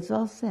 So it's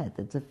all set.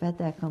 It's a fait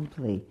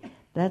accompli.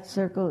 That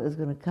circle is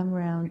going to come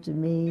around to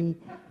me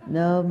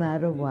no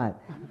matter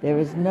what. There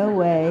is no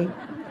way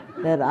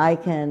that I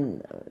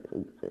can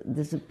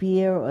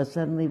disappear or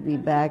suddenly be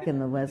back in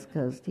the West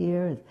Coast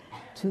here. It's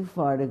too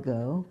far to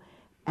go.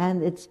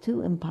 And it's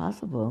too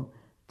impossible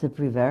to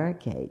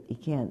prevaricate. You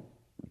can't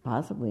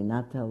possibly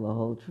not tell the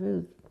whole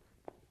truth.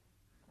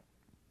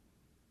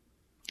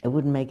 It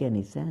wouldn't make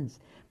any sense.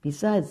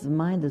 Besides, the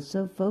mind is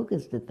so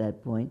focused at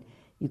that point,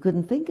 you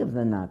couldn't think of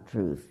the not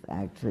truth,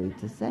 actually,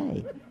 to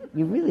say.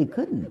 You really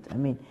couldn't. I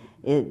mean,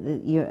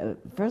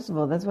 first of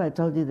all, that's why I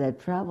told you that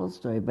travel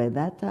story. By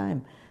that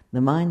time,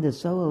 the mind is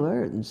so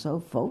alert and so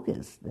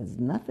focused. There's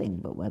nothing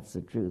but what's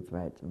the truth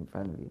right in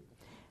front of you.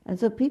 And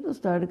so people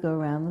started to go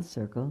around the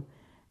circle,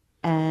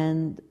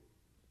 and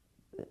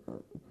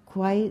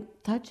quite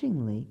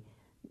touchingly,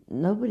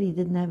 nobody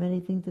didn't have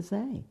anything to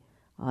say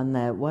on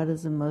that. What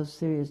is the most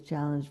serious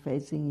challenge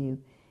facing you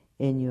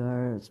in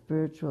your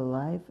spiritual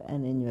life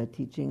and in your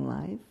teaching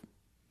life?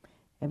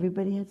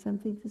 Everybody had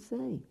something to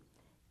say.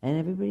 And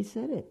everybody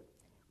said it,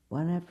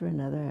 one after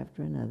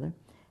another.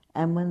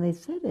 And when they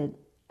said it,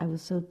 I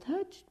was so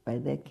touched by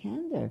their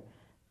candor.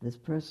 This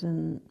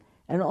person,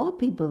 and all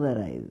people that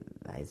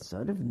I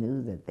sort of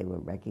knew that they were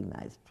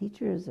recognized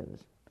teachers.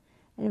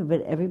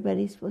 But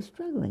everybody was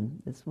struggling.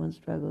 This one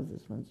struggles,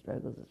 this one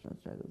struggles, this one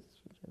struggles,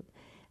 this one struggles.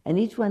 And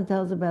each one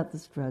tells about the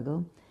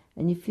struggle,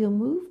 and you feel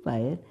moved by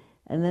it.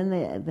 And then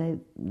they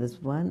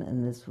this one,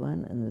 and this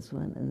one, and this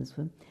one, and this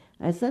one.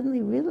 I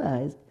suddenly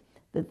realized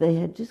that they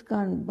had just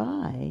gone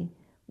by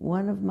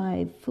one of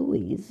my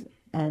fooies,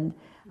 and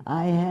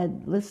I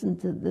had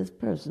listened to this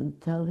person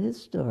tell his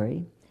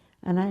story,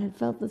 and I had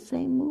felt the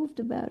same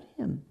moved about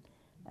him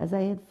as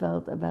I had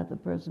felt about the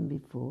person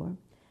before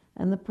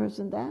and the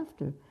person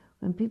after.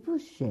 When people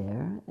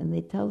share and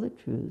they tell the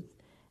truth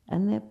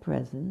and they're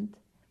present,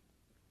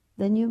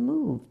 then you're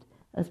moved,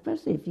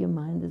 especially if your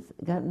mind has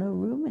got no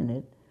room in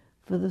it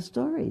for the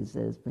stories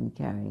that it's been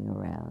carrying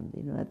around.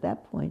 At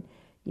that point,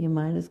 your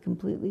mind is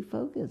completely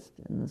focused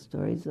and the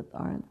stories that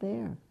aren't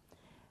there.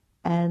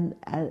 And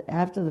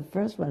after the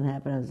first one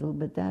happened, I was a little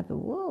bit down. I thought,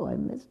 whoa, I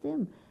missed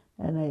him.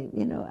 And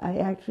I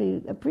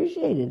actually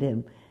appreciated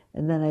him.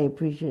 And then I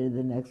appreciated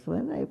the next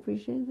one. I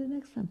appreciated the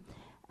next one.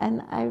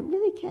 And I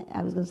really can't,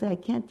 I was going to say, I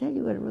can't tell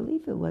you what a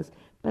relief it was,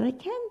 but I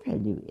can tell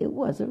you it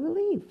was a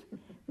relief. It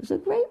was a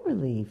great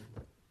relief.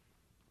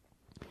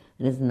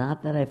 And it's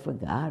not that I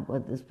forgot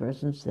what this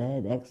person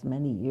said X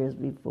many years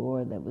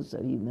before that was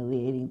so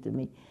humiliating to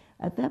me.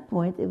 At that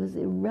point, it was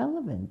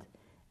irrelevant.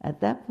 At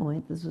that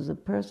point, this was a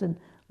person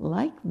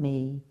like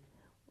me,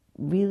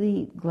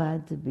 really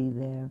glad to be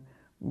there,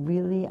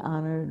 really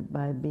honored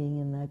by being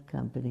in that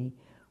company,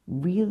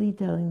 really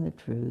telling the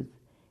truth.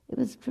 It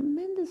was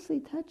tremendously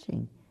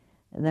touching.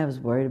 And I was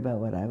worried about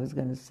what I was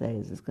going to say.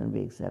 Is this going to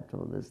be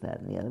acceptable, this, that,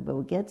 and the other? But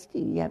what gets to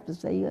you, you have to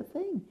say your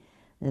thing.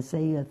 And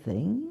say your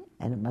thing,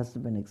 and it must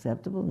have been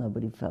acceptable.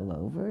 Nobody fell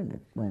over, and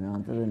it went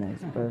on to the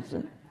next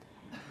person.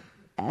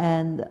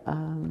 And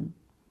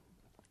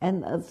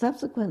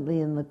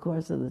subsequently, in the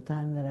course of the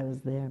time that I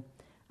was there,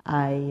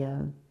 I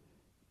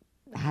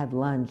had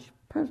lunch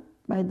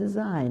by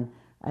design.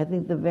 I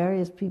think the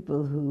various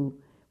people who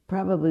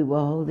probably were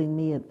holding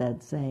me at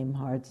that same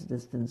heart's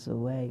distance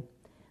away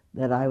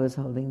that I was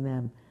holding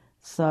them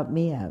sought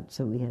me out.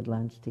 So we had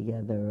lunch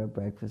together or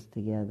breakfast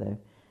together.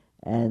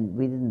 And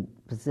we didn't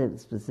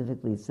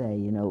specifically say,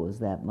 it was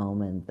that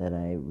moment that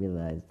I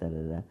realized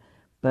da-da-da.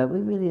 But we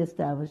really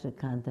established a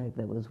contact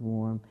that was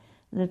warm.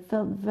 And it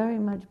felt very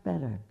much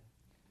better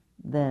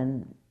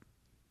than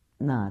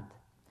not.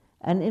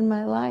 And in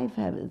my life,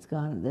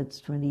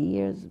 that's 20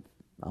 years,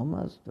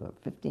 almost, or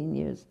 15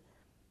 years.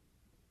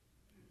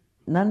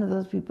 None of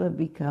those people have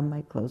become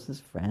my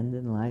closest friend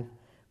in life.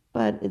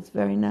 But it's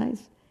very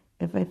nice,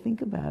 if I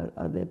think about it,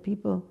 are there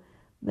people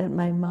that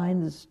my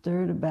mind is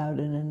stirred about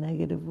in a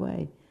negative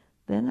way?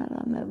 They're not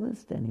on that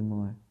list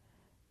anymore.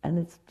 And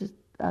it's just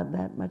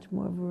that much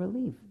more of a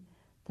relief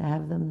to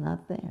have them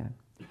not there.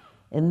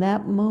 In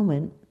that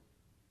moment,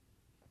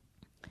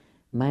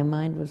 my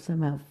mind was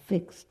somehow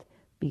fixed,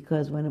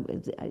 because when it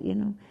was,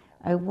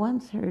 I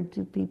once heard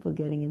two people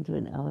getting into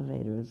an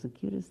elevator. It was the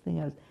cutest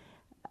thing.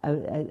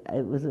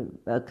 It was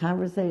a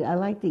conversation. I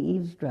like to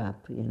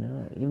eavesdrop,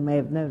 you may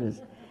have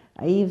noticed.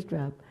 I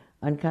eavesdrop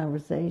on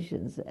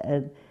conversations.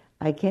 And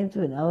I came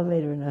to an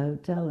elevator in a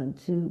hotel, and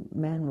two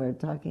men were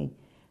talking,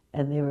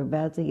 and they were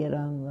about to get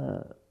on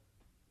the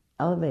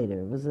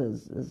elevator. It was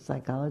a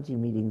psychology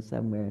meeting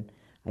somewhere.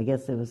 I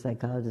guess there were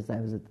psychologists. I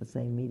was at the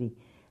same meeting.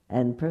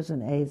 And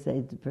person A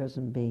said to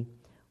person B,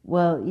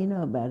 well, you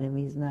know about him,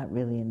 he's not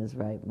really in his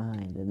right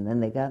mind. And then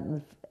they got in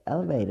the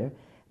elevator,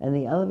 and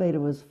the elevator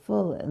was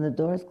full, and the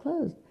doors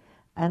closed.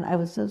 And I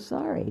was so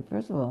sorry.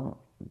 First of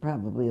all,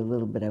 probably a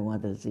little bit I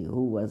wanted to see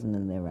who wasn't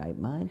in their right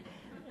mind.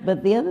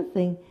 But the other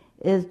thing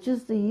is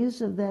just the use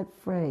of that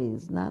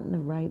phrase, not in the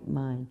right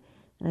mind.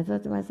 And I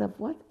thought to myself,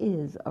 what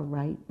is a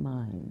right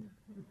mind?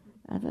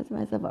 I thought to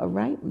myself, a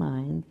right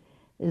mind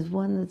is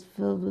one that's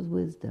filled with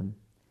wisdom,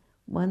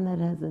 one that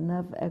has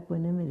enough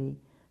equanimity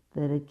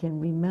that it can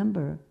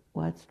remember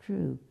what's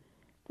true,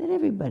 that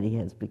everybody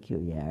has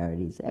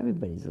peculiarities,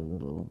 everybody's a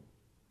little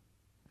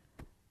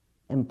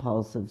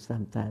impulsive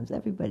sometimes,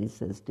 everybody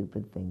says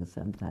stupid things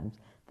sometimes.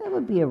 That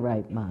would be a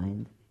right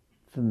mind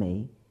for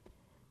me.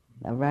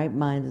 A right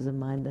mind is a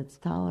mind that's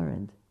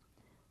tolerant.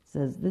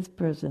 Says, this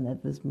person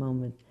at this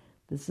moment,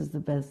 this is the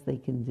best they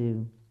can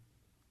do.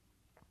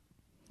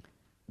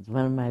 It's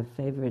one of my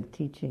favorite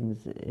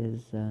teachings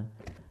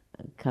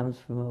comes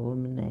from a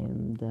woman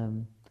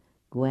named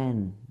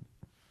Gwen,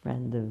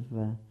 friend of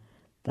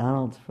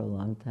Donald's for a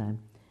long time.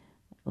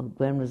 Well,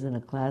 Gwen was in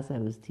a class I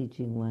was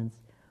teaching once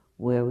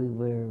where we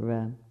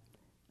were,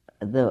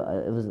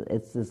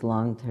 it's this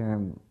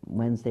long-term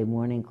Wednesday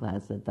morning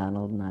class that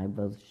Donald and I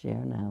both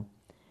share now,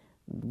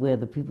 where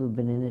the people have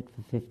been in it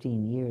for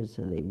 15 years,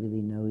 so they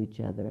really know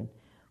each other.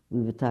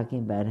 We were talking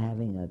about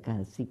having a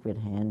kind of secret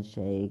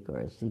handshake or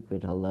a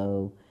secret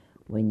hello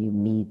when you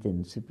meet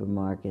in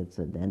supermarkets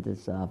or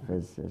dentist's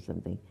office or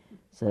something,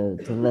 so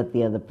to let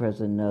the other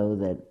person know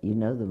that you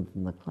know them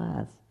from the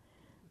class.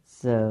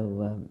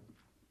 So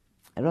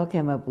it all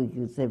came up, we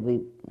could say,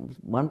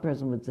 one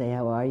person would say,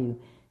 how are you?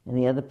 And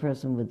the other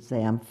person would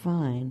say, I'm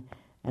fine.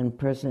 And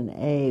person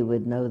A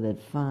would know that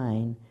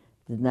fine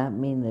did not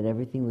mean that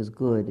everything was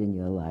good in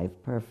your life,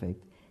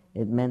 perfect.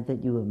 It meant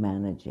that you were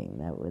managing.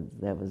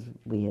 That was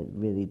we had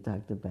really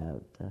talked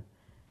about.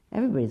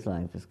 Everybody's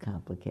life is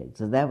complicated.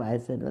 So I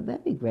said, well,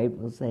 that'd be great.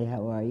 We'll say,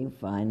 how are you?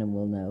 Fine, and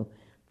we'll know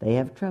they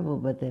have trouble,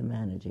 but they're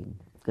managing,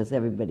 because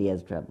everybody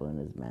has trouble and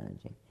is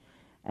managing.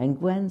 And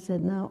Gwen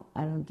said, no,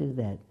 I don't do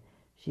that.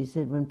 She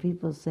said, when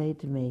people say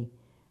to me,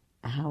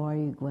 how are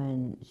you,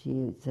 Gwen?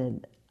 She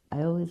said,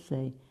 I always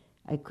say,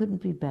 I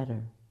couldn't be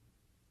better,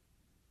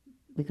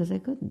 because I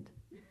couldn't.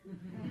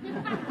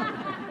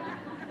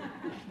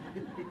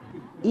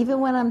 Even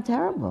when I'm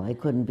terrible, I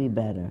couldn't be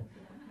better.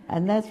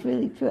 And that's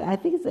really true. I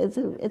think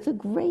it's a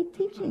great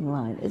teaching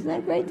line. Isn't that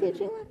a great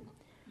teaching line?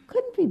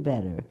 Couldn't be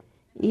better.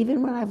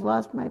 Even when I've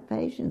lost my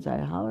patience, I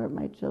holler at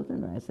my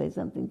children, or I say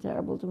something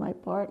terrible to my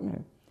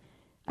partner.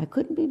 I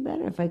couldn't be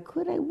better. If I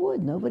could, I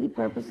would. Nobody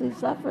purposely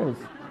suffers.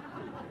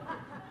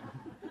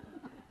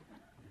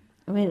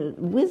 I mean,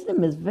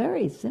 wisdom is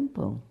very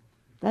simple.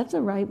 That's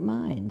a right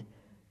mind.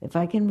 If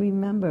I can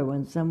remember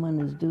when someone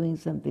is doing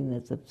something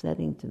that's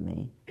upsetting to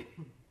me,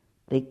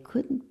 they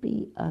couldn't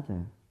be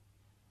other.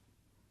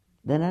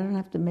 Then I don't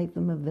have to make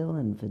them a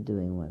villain for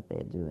doing what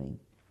they're doing.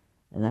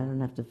 And I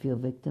don't have to feel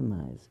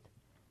victimized.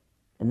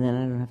 And then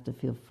I don't have to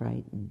feel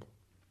frightened.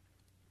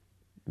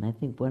 And I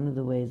think one of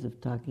the ways of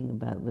talking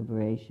about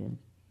liberation,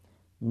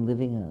 and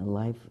living a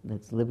life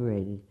that's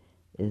liberated,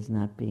 is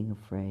not being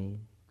afraid.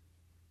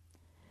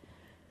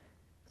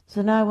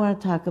 So now I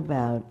want to talk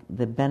about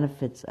the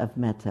benefits of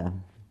metta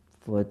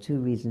for two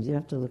reasons. You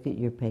have to look at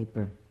your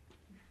paper.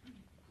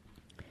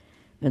 I'm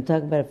going to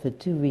talk about it for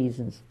two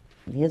reasons.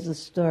 Here's a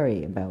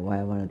story about why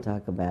I want to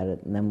talk about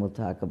it, and then we'll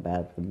talk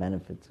about the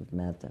benefits of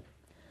metta.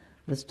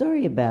 The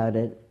story about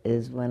it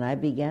is when I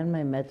began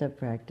my metta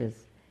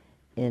practice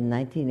in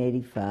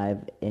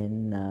 1985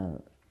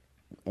 in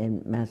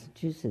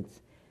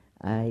Massachusetts.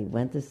 I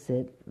went to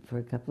sit for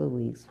a couple of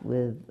weeks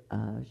with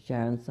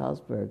Sharon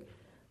Salzberg,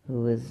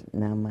 who is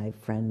now my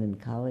friend and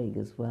colleague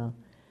as well.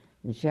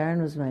 And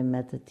Sharon was my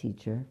metta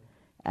teacher,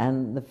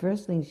 and the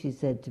first thing she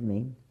said to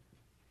me,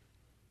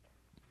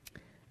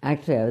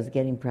 actually I was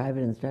getting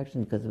private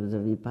instruction because there was a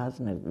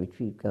Vipassana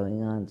retreat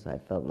going on, so I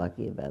felt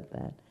lucky about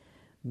that.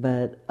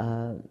 But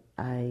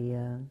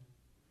I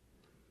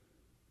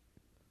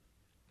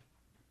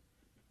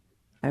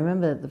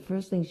remember that the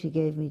first thing she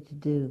gave me to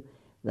do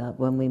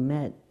when we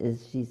met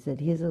is she said,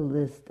 here's a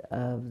list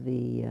of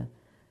the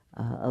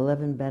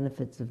 11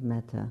 benefits of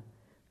metta.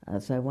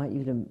 So I want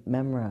you to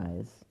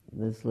memorize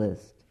this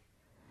list.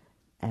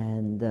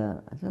 And I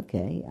said,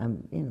 okay,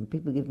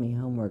 people give me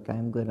homework,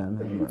 I'm good on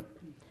homework.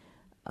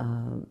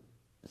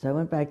 So I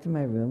went back to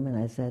my room and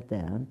I sat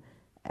down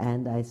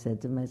and I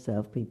said to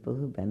myself, people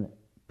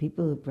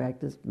People who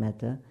practice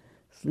metta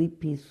sleep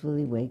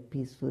peacefully, wake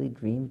peacefully,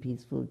 dream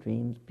peaceful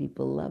dreams.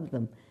 People love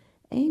them.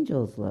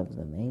 Angels love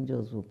them.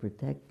 Angels will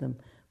protect them.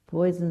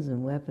 Poisons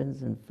and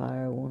weapons and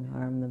fire won't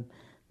harm them.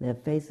 Their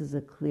faces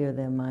are clear,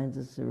 their minds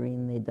are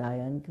serene, they die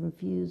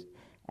unconfused,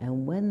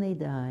 and when they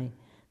die,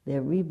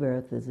 their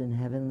rebirth is in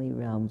heavenly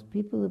realms.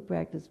 People who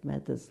practice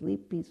metta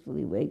sleep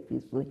peacefully, wake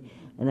peacefully,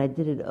 and I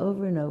did it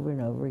over and over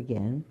and over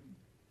again.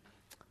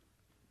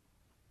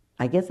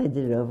 I guess I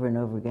did it over and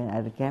over again.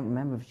 I can't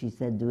remember if she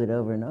said do it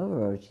over and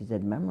over or if she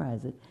said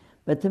memorize it.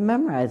 But to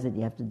memorize it,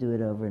 you have to do it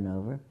over and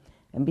over.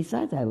 And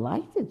besides, I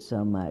liked it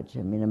so much.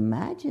 I mean,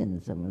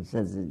 imagine someone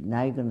says,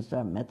 now you're going to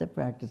start metta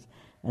practice,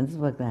 and this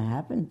is what's going to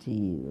happen to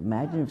you.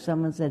 Imagine if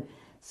someone said,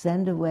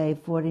 send away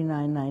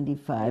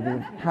 $49.95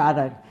 of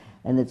product,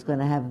 and it's going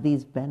to have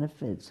these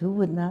benefits. Who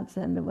would not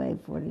send away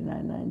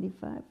 $49.95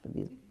 for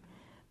these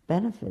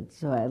benefits?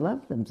 So I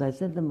loved them. So I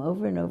said them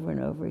over and over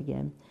and over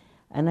again.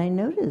 And I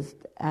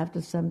noticed,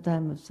 after some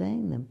time of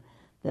saying them,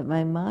 that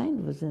my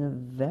mind was in a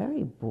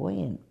very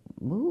buoyant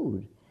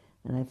mood,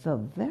 and I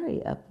felt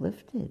very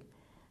uplifted.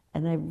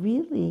 And I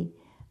really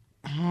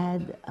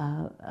had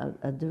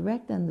a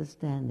direct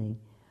understanding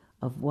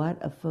of what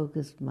a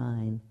focused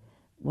mind,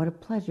 what a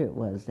pleasure it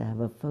was to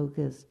have a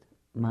focused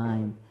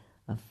mind,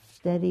 a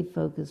steady,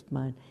 focused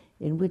mind,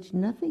 in which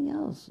nothing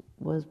else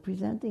was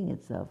presenting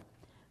itself.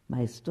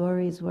 My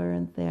stories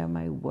weren't there,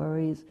 my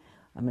worries.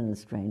 I'm in a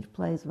strange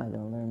place. Am I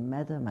going to learn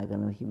metta? Am I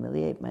going to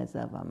humiliate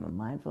myself? I'm a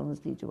mindfulness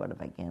teacher. What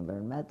if I can't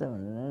learn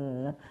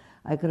metta?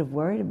 I could have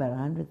worried about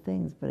 100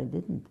 things, but I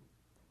didn't,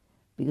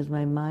 because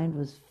my mind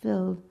was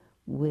filled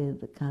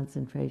with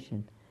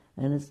concentration.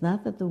 And it's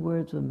not that the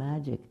words were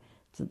magic.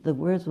 It's that the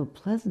words were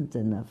pleasant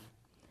enough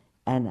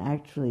and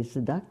actually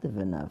seductive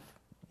enough.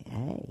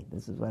 Hey,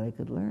 this is what I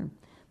could learn.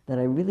 That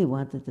I really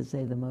wanted to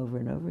say them over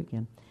and over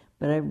again.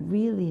 But I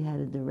really had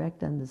a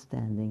direct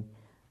understanding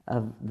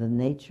of the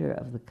nature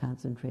of the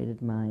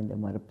concentrated mind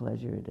and what a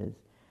pleasure it is.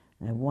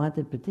 And I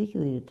wanted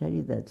particularly to tell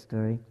you that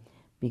story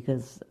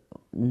because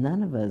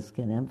none of us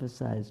can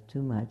emphasize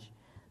too much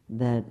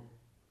that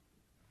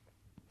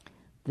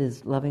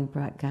this loving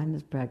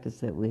kindness practice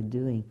that we're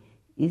doing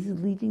is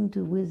leading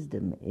to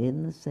wisdom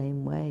in the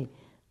same way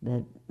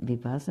that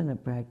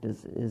vipassana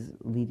practice is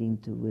leading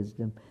to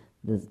wisdom.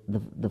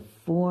 The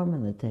form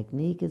and the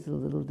technique is a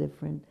little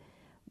different,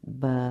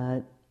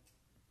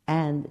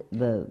 and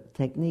the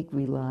technique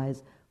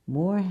relies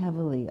more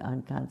heavily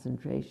on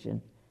concentration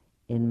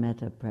in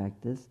metta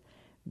practice,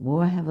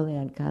 more heavily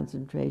on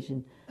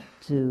concentration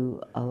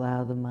to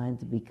allow the mind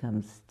to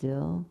become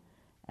still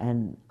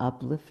and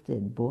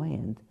uplifted,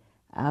 buoyant,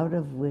 out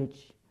of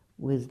which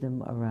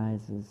wisdom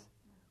arises.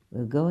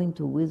 We're going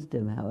to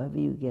wisdom however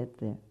you get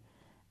there.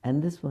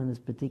 And this one is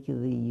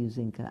particularly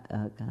using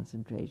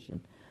concentration.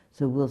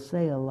 So we'll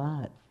say a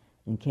lot,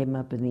 and came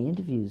up in the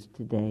interviews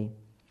today,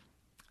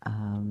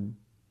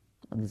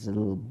 this is a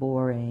little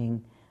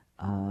boring,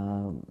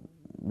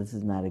 this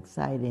is not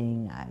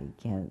exciting, I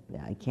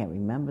can't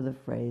remember the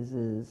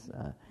phrases,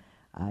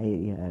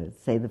 I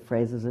say the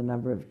phrases a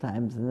number of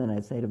times, and then I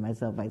say to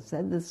myself, I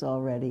said this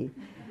already.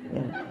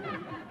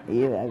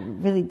 I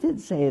really did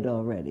say it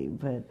already,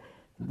 but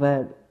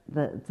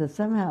to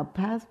somehow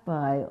pass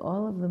by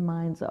all of the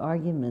mind's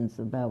arguments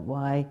about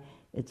why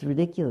it's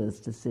ridiculous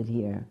to sit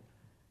here,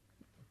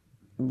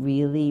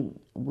 really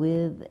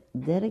with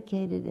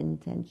dedicated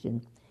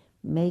intention,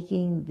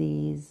 making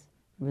these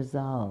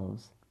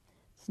resolves.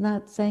 It's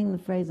not saying the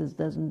phrases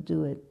doesn't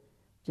do it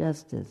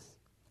justice.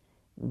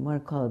 You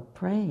want to call it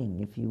praying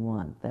if you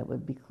want, that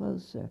would be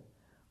closer.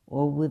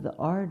 Or with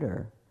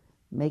ardor,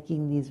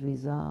 making these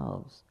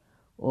resolves.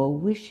 Or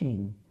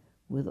wishing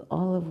with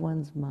all of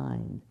one's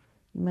mind.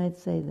 You might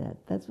say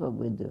that. That's what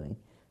we're doing.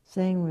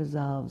 Saying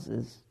resolves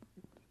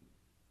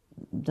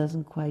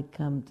doesn't quite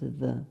come to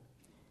the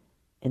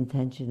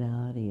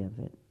intentionality of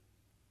it.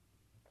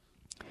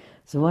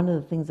 So one of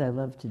the things I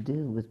love to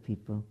do with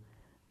people,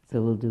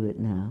 so we'll do it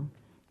now,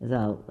 is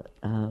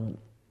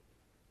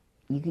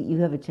you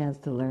have a chance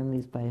to learn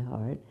these by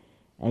heart,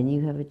 and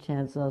you have a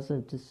chance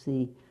also to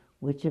see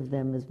which of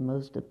them is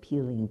most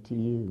appealing to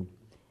you.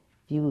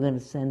 If you were going to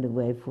send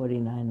away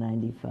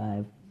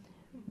 $49.95,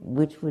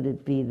 which would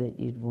it be that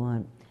you'd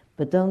want?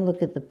 But don't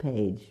look at the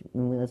page.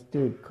 Let's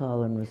do it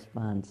call and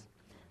response.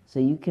 So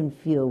you can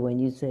feel when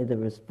you say the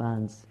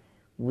response,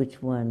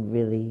 which one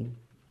really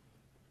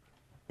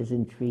is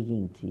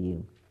intriguing to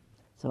you.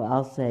 So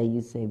I'll say,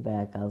 you say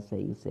back, I'll say,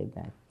 you say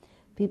back.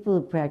 People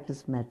who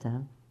practice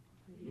metta,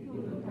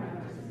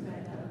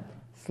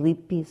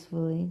 sleep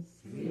peacefully,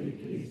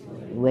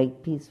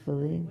 wake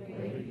peacefully,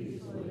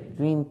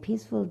 dream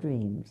peaceful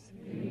dreams.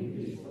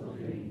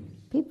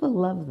 People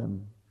love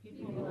them.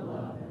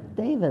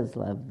 Devas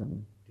love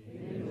them.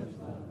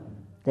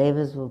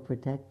 Devas will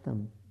protect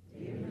them.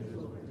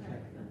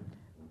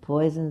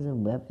 Poisons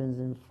and weapons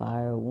and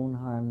fire won't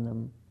harm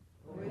them.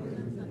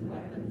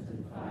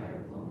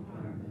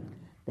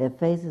 Their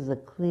faces are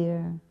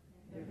clear.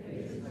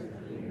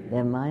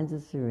 Their minds are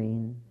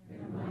serene.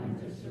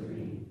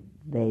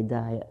 They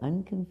die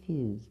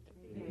unconfused.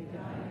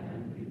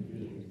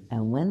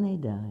 And when they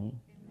die,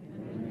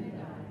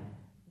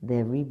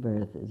 their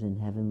rebirth is in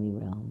heavenly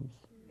realms.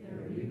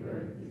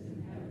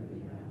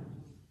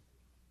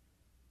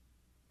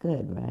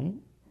 Good, right?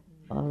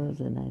 All those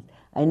are nice.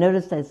 I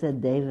noticed I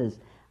said Davis.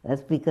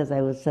 That's because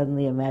I was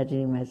suddenly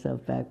imagining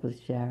myself back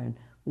with Sharon.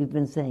 We've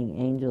been saying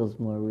angels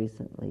more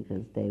recently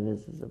because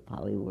Davis is a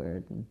Pali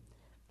word and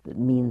that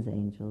means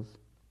angels.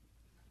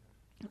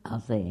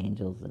 I'll say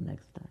angels the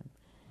next time.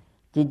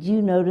 Did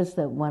you notice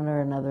that one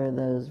or another of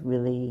those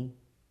really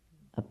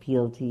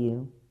appealed to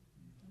you?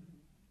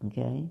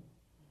 Okay?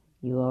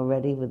 You all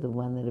ready with the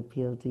one that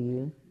appealed to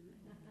you?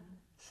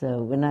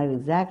 So we're not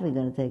exactly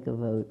going to take a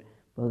vote.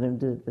 We're going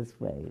to do it this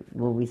way.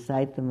 We'll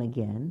recite them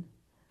again,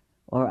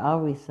 or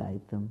I'll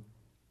recite them,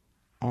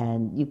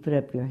 and you put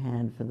up your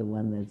hand for the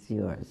one that's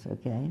yours,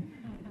 okay?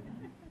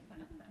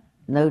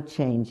 No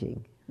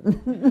changing.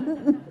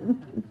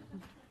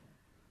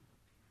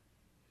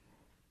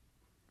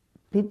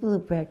 People who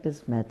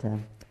practice metta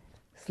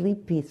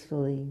sleep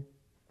peacefully,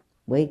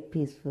 wake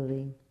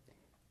peacefully,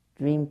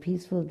 dream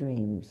peaceful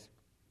dreams.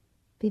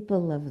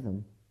 People love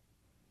them.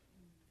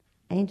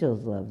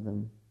 Angels love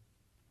them.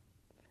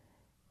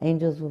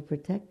 Angels will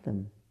protect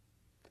them.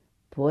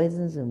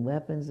 Poisons and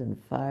weapons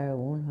and fire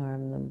won't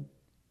harm them.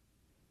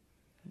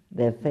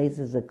 Their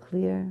faces are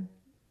clear.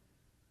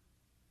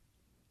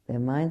 Their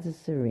minds are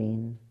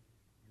serene.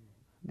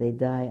 They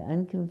die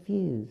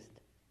unconfused.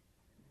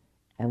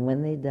 And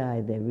when they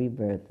die, their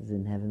rebirth is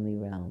in heavenly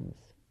realms.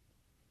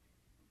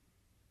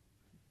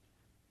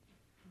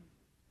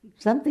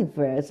 Something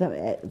for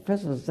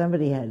first of all,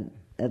 somebody had,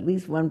 at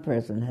least one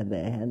person had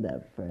their hand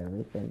up for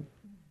everything.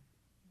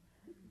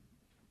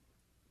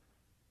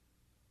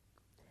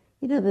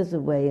 You know, there's a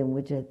way in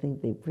which I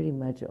think they pretty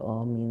much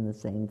all mean the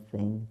same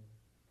thing.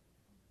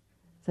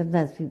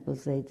 Sometimes people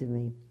say to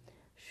me,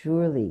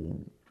 surely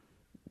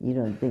you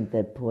don't think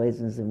that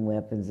poisons and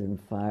weapons and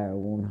fire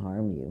won't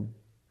harm you.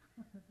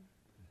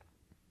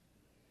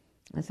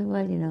 I said,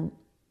 well, you know,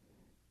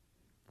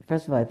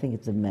 first of all, I think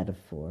it's a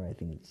metaphor. I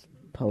think it's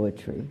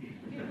poetry.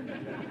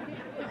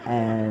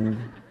 And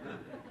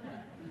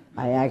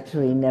I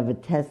actually never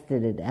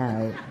tested it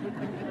out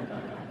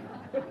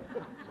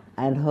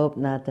and hope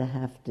not to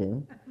have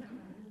to.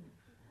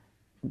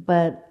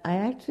 But I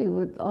actually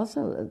would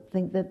also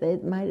think that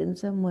it might in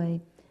some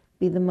way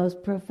be the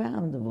most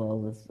profound of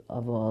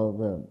all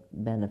the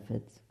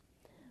benefits,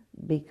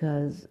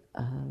 because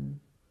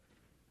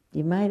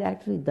you might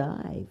actually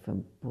die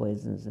from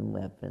poisons and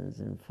weapons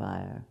and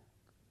fire.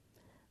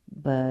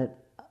 But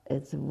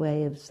it's a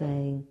way of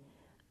saying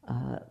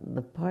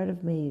the part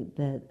of me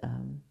that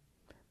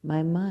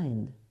my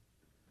mind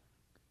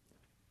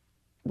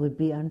would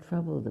be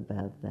untroubled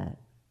about that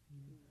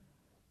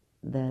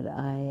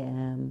I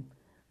am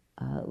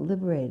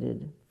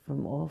liberated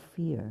from all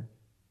fear.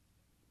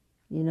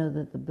 You know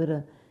that the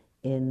Buddha,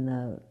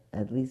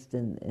 at least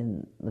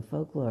in the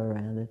folklore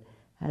around it,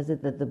 has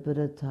it that the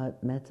Buddha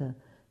taught metta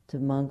to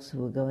monks who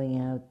were going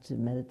out to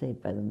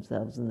meditate by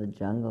themselves in the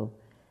jungle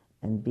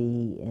and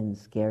be in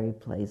scary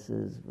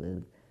places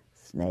with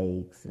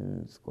snakes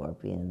and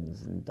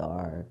scorpions and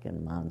dark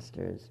and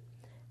monsters.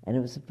 And it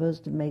was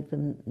supposed to make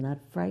them not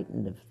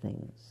frightened of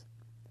things.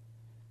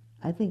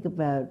 I think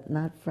about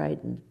not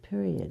frightened,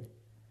 period,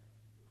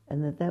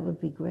 and that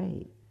would be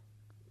great.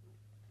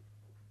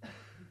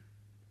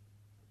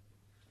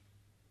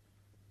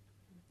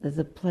 There's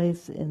a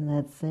place in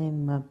that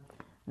same,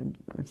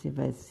 let's see if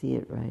I see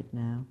it right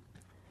now.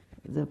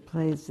 There's a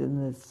place in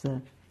this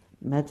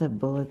metta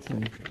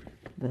bulletin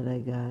that I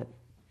got.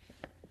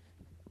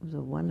 It was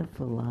a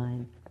wonderful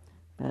line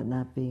about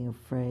not being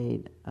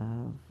afraid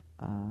of,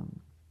 I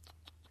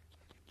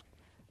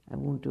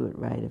won't do it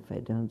right if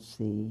I don't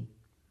see,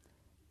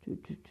 if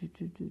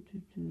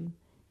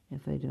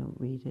I don't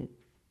read it.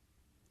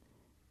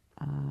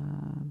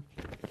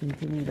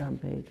 Continued on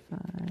page 5.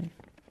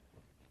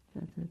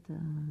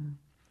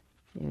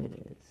 Here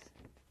it is.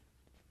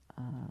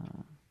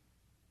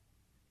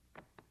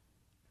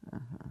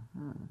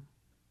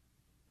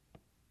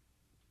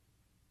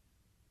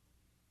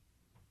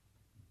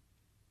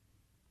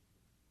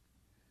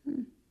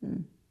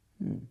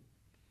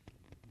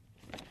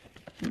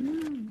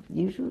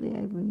 Usually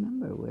I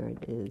remember where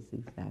it is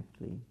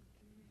exactly.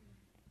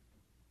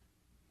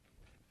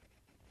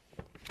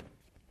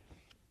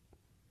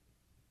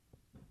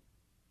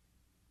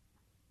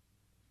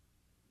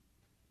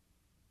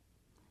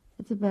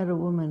 It's about a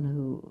woman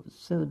who was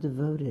so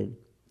devoted,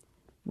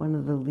 one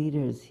of the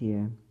leaders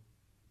here,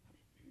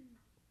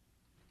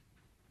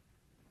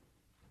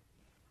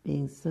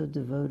 being so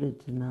devoted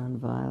to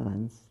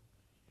nonviolence.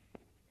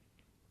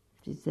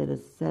 She said a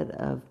set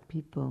of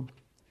people,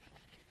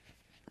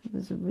 it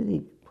was a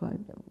really quite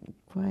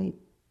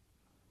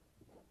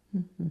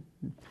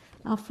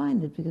I'll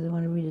find it because I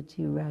want to read it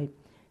to you right.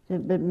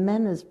 But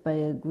menaced by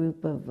a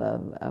group of,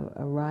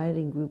 a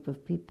rioting group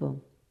of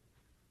people,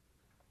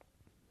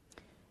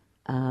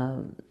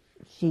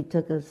 she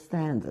took a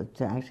stand,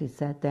 actually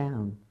sat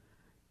down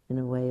in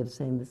a way of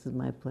saying, this is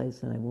my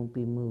place and I won't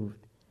be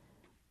moved,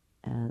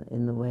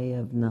 in the way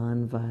of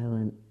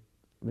nonviolent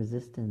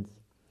resistance.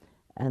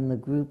 And the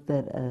group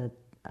that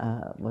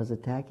was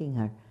attacking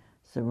her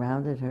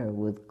surrounded her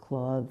with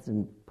cloths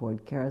and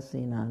poured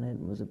kerosene on it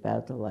and was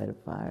about to light a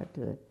fire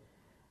to it.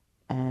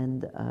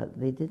 And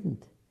they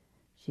didn't.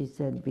 She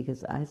said,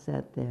 because I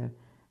sat there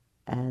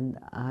and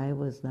I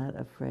was not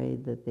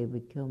afraid that they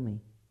would kill me.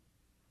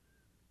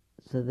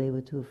 So they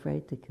were too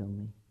afraid to kill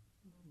me.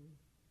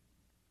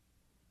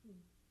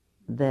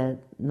 That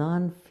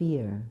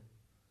non-fear,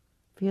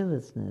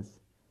 fearlessness,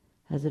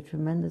 has a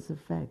tremendous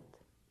effect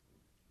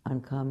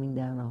on calming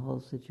down a whole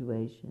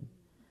situation,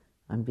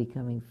 on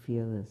becoming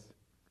fearless.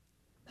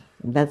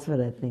 And that's what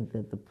I think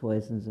that the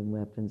poisons and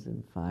weapons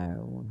and fire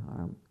won't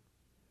harm.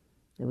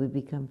 That we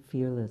become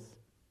fearless.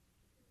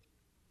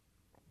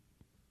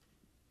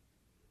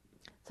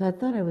 So I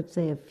thought I would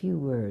say a few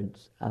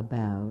words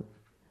about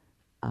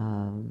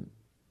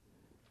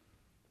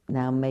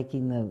now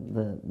making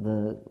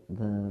the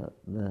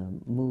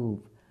move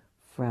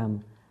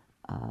from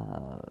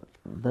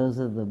those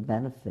are the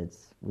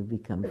benefits. We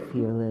become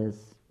fearless,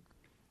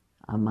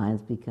 our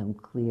minds become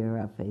clear,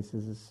 our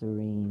faces are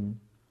serene,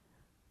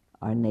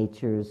 our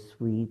nature is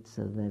sweet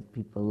so that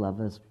people love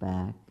us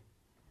back,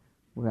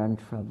 we're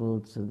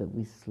untroubled so that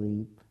we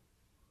sleep.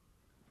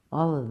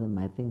 All of them,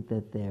 I think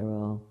that they're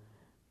all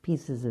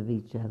pieces of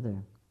each other.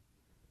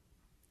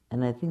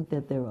 And I think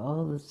that they're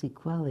all the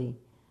sequelae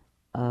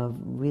of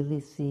really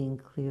seeing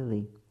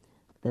clearly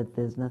that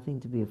there's nothing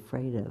to be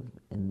afraid of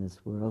in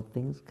this world.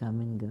 Things come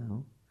and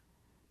go.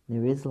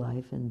 There is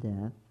life and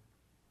death,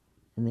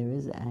 and there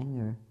is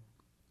anger,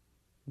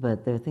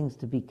 but there are things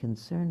to be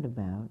concerned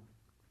about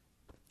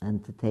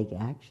and to take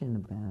action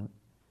about.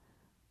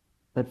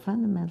 But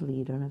fundamentally,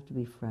 you don't have to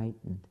be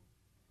frightened.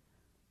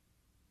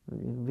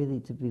 Really,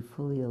 to be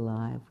fully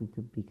alive, we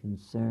could be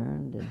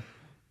concerned and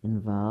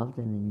involved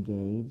and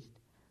engaged,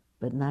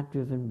 but not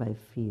driven by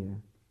fear.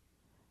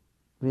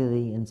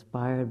 Really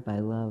inspired by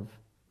love.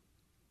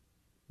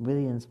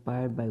 Really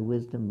inspired by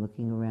wisdom,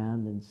 looking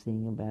around and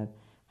seeing about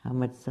how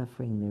much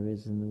suffering there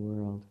is in the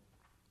world.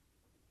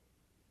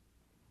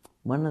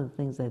 One of the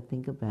things I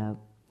think about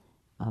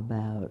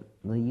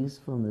the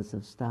usefulness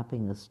of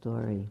stopping a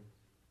story,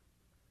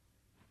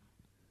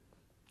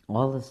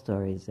 all the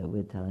stories that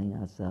we're telling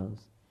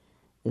ourselves,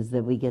 is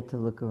that we get to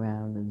look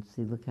around and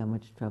see, look how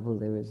much trouble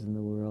there is in the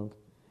world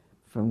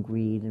from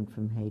greed and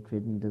from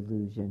hatred and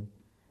delusion,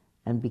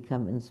 and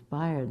become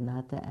inspired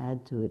not to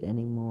add to it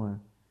anymore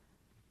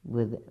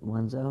with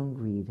one's own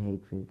greed,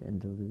 hatred, and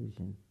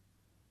delusion.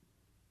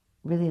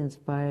 Really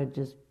inspired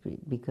just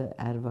because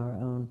out of our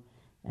own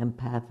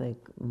empathic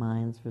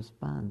mind's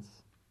response.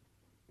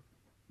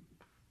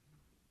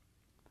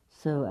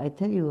 So I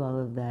tell you all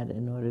of that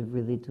in order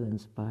really to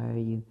inspire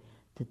you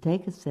to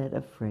take a set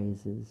of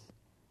phrases,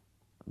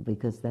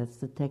 because that's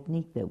the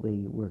technique that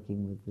we're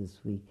working with this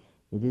week.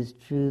 It is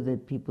true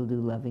that people do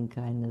loving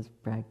kindness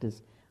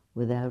practice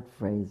without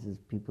phrases.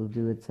 People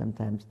do it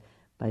sometimes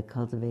by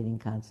cultivating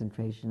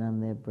concentration on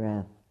their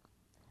breath.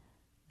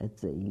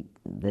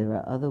 There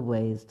are other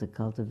ways to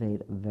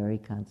cultivate a very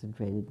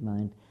concentrated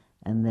mind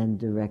and then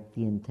direct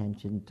the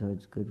intention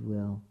towards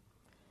goodwill.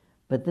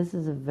 But this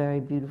is a very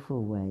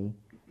beautiful way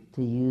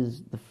to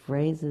use the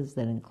phrases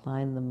that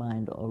incline the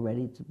mind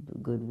already to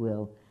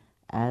goodwill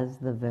as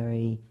the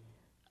very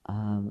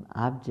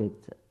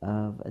object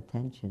of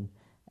attention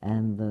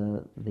and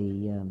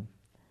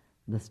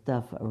the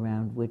stuff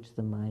around which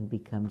the mind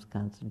becomes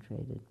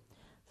concentrated.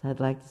 So I'd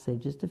like to say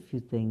just a few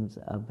things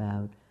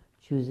about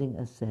choosing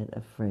a set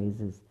of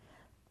phrases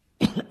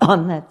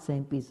on that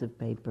same piece of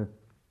paper.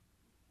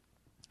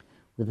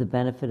 With the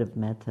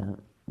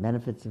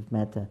benefits of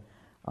metta,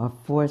 are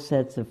 4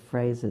 sets of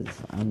phrases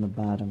on the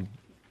bottom.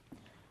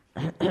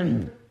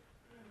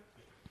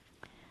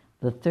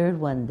 The third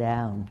one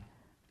down,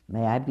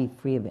 may I be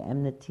free of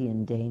enmity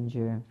and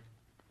danger,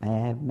 may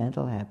I have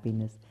mental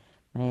happiness,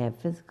 may I have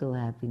physical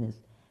happiness,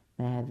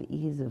 may I have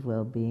ease of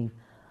well-being.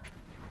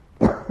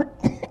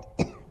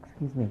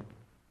 Excuse me.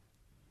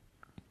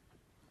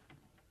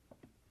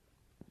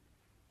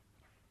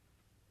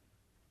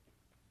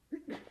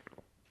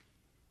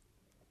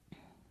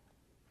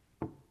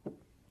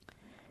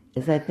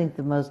 Is, I think,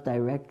 the most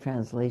direct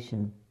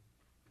translation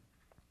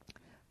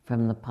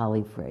from the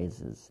Pali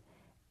phrases.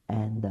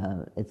 And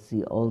it's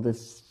the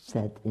oldest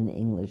set in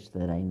English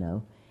that I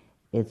know.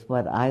 It's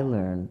what I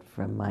learned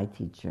from my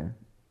teacher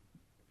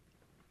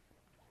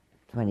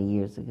 20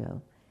 years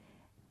ago.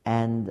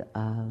 And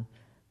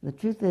the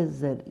truth is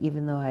that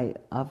even though I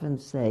often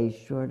say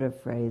shorter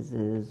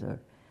phrases, or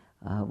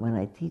when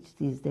I teach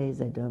these days,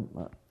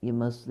 you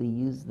mostly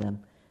use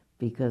them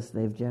because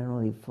they've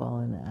generally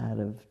fallen out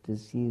of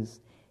disuse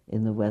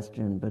in the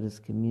Western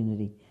Buddhist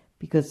community,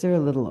 because they're a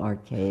little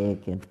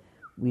archaic and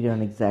we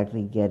don't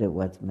exactly get it,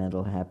 what's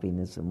mental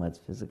happiness and what's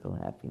physical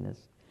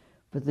happiness.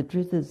 But the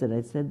truth is that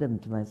I said them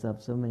to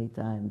myself so many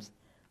times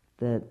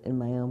that in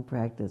my own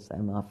practice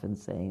I'm often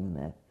saying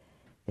that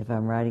if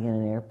I'm riding in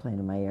an airplane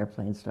and my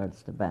airplane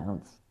starts to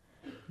bounce,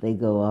 they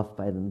go off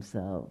by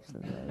themselves.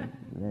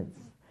 And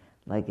it's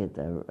like it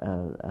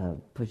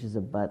pushes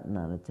a button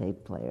on a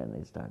tape player and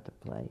they start to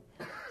play.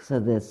 so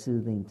they're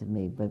soothing to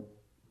me. But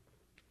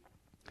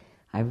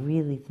I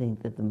really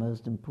think that the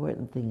most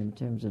important thing in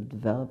terms of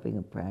developing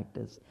a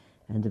practice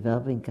and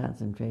developing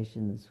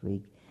concentration this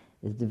week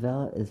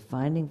is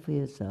finding for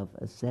yourself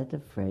a set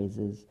of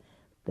phrases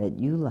that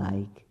you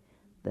like,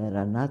 that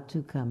are not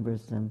too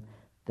cumbersome,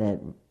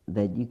 that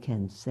you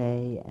can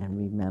say and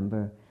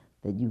remember,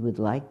 that you would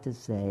like to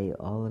say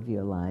all of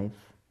your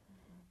life,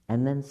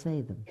 and then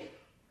say them.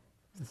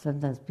 So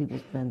sometimes people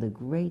spend a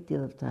great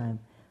deal of time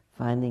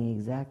finding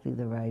exactly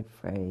the right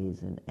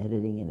phrase and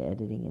editing and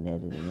editing and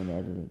editing and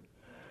editing.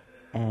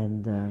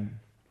 And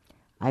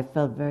I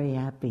felt very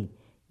happy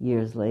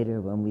years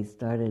later when we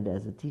started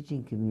as a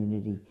teaching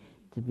community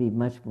to be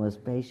much more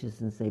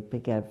spacious and say,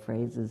 pick out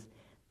phrases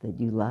that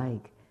you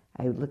like.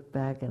 I looked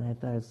back and I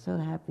thought I was so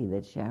happy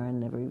that Sharon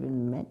never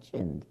even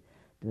mentioned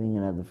doing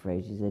another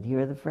phrase. She said, here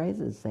are the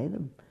phrases, say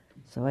them.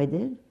 So I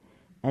did.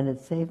 And it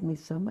saved me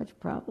so much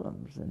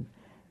problems. And,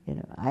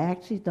 I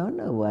actually don't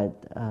know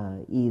what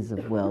ease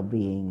of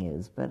well-being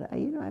is, but,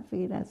 I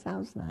figured that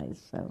sounds nice,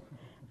 so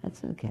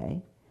that's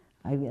okay.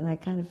 And I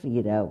kind of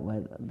figured out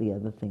what the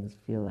other things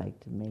feel like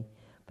to me.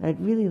 But I'd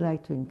really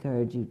like to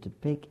encourage you to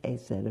pick a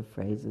set of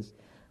phrases.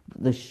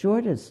 The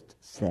shortest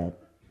set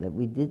that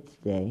we did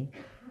today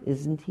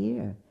isn't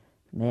here.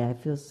 May I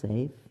feel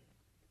safe?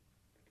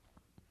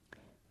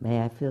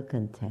 May I feel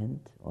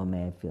content? Or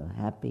may I feel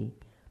happy?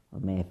 Or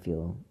may I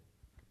feel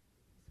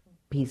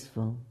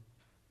peaceful?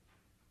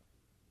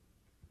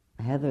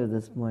 Heather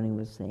this morning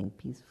was saying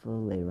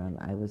peaceful. Later on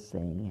I was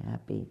saying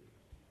happy.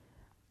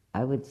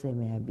 I would say,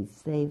 may I be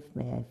safe,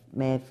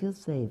 may I feel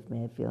safe,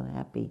 may I feel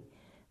happy,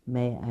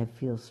 may I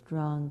feel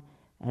strong,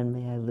 and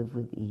may I live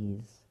with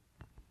ease.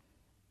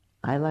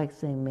 I like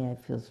saying, may I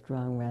feel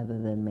strong rather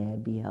than may I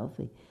be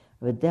healthy.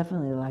 I would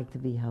definitely like to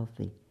be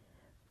healthy,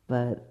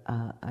 but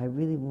I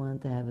really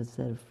want to have a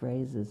set of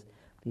phrases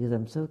because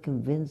I'm so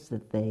convinced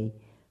that they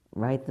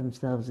write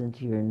themselves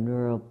into your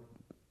neural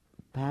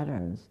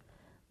patterns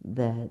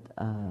that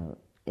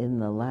in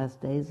the last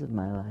days of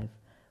my life,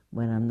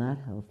 when I'm not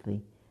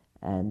healthy,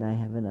 and I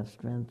have enough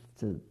strength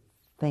to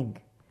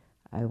think,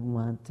 I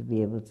want to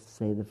be able to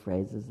say the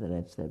phrases that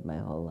I've said my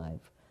whole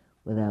life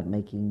without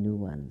making new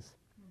ones.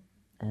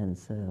 And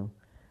so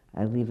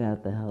I leave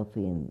out the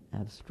healthy and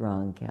have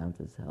strong count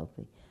as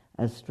healthy,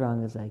 as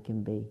strong as I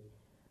can be.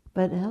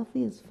 But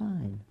healthy is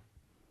fine.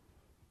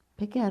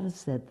 Pick out a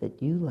set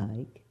that you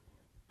like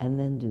and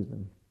then do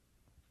them.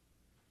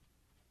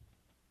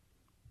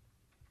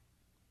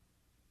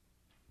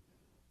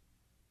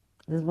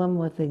 There's one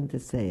more thing to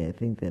say. I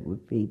think that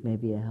would be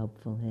maybe a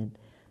helpful hint.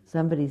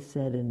 Somebody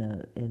said in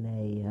a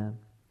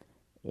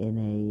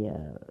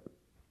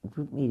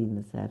group meeting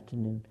this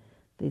afternoon,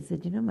 they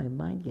said, my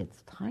mind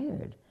gets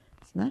tired.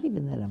 It's not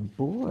even that I'm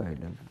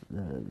bored of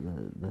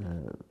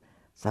the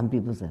some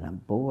people said I'm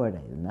bored, I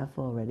have enough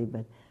already,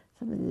 but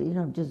somebody,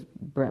 just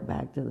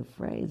back to the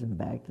phrase and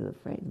back to the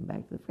phrase and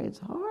back to the phrase. It's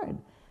hard.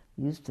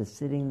 Used to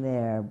sitting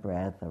there,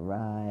 breath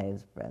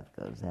arrives, breath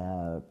goes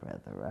out,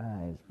 breath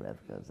arrives,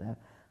 breath goes out.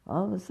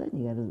 All of a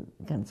sudden you got to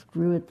kind of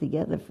screw it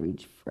together for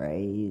each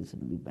phrase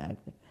and be back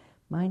there.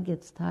 Mind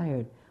gets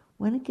tired.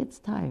 When it gets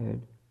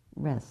tired,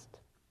 rest.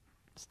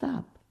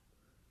 Stop.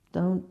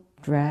 Don't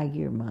drag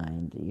your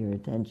mind, your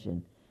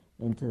attention,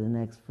 into the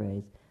next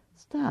phrase.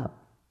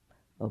 Stop.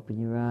 Open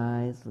your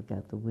eyes, look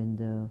out the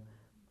window,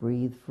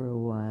 breathe for a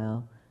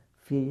while,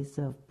 feel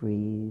yourself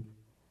breathe.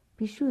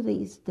 Be sure that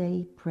you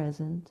stay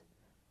present,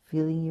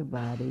 feeling your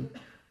body,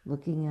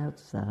 looking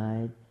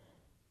outside,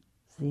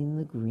 seeing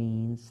the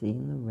green,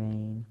 seeing the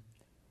rain.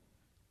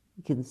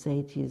 You can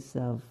say to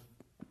yourself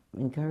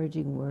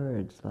encouraging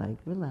words like,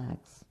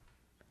 relax,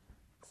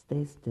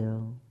 stay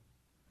still,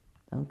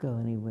 don't go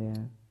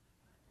anywhere,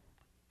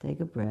 take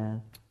a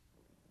breath,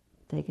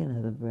 take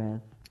another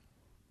breath.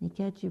 You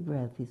catch your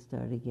breath, you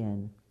start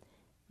again.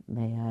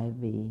 May I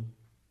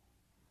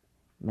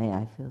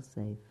feel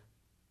safe,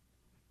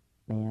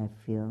 may I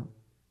feel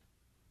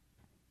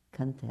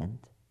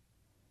content.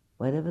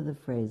 Whatever the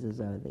phrases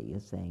are that you're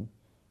saying.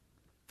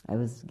 I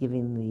was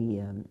giving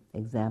the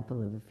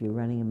example of if you're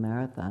running a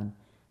marathon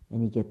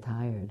and you get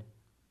tired,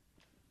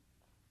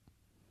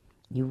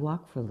 you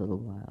walk for a little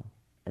while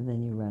and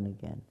then you run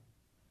again.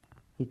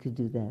 You could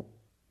do that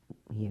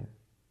here.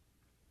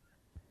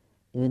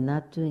 You're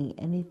not doing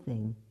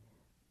anything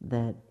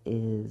that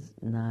is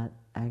not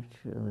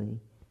actually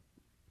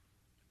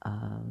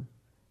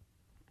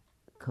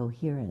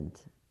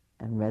coherent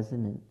and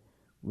resonant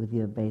with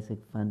your basic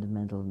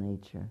fundamental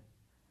nature.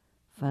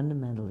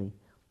 Fundamentally,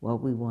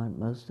 what we want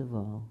most of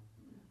all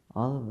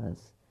of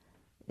us,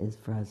 is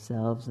for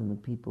ourselves and the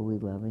people we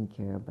love and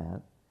care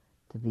about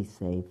to be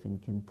safe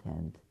and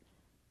content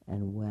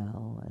and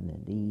well and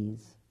at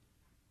ease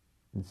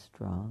and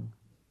strong.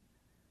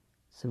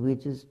 So we're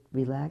just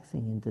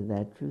relaxing into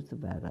that truth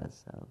about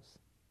ourselves.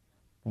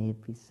 May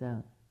it be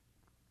so.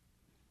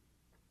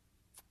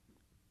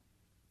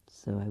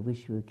 So I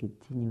wish you a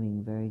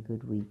continuing very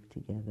good week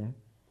together,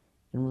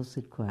 and we'll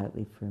sit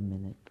quietly for a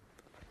minute.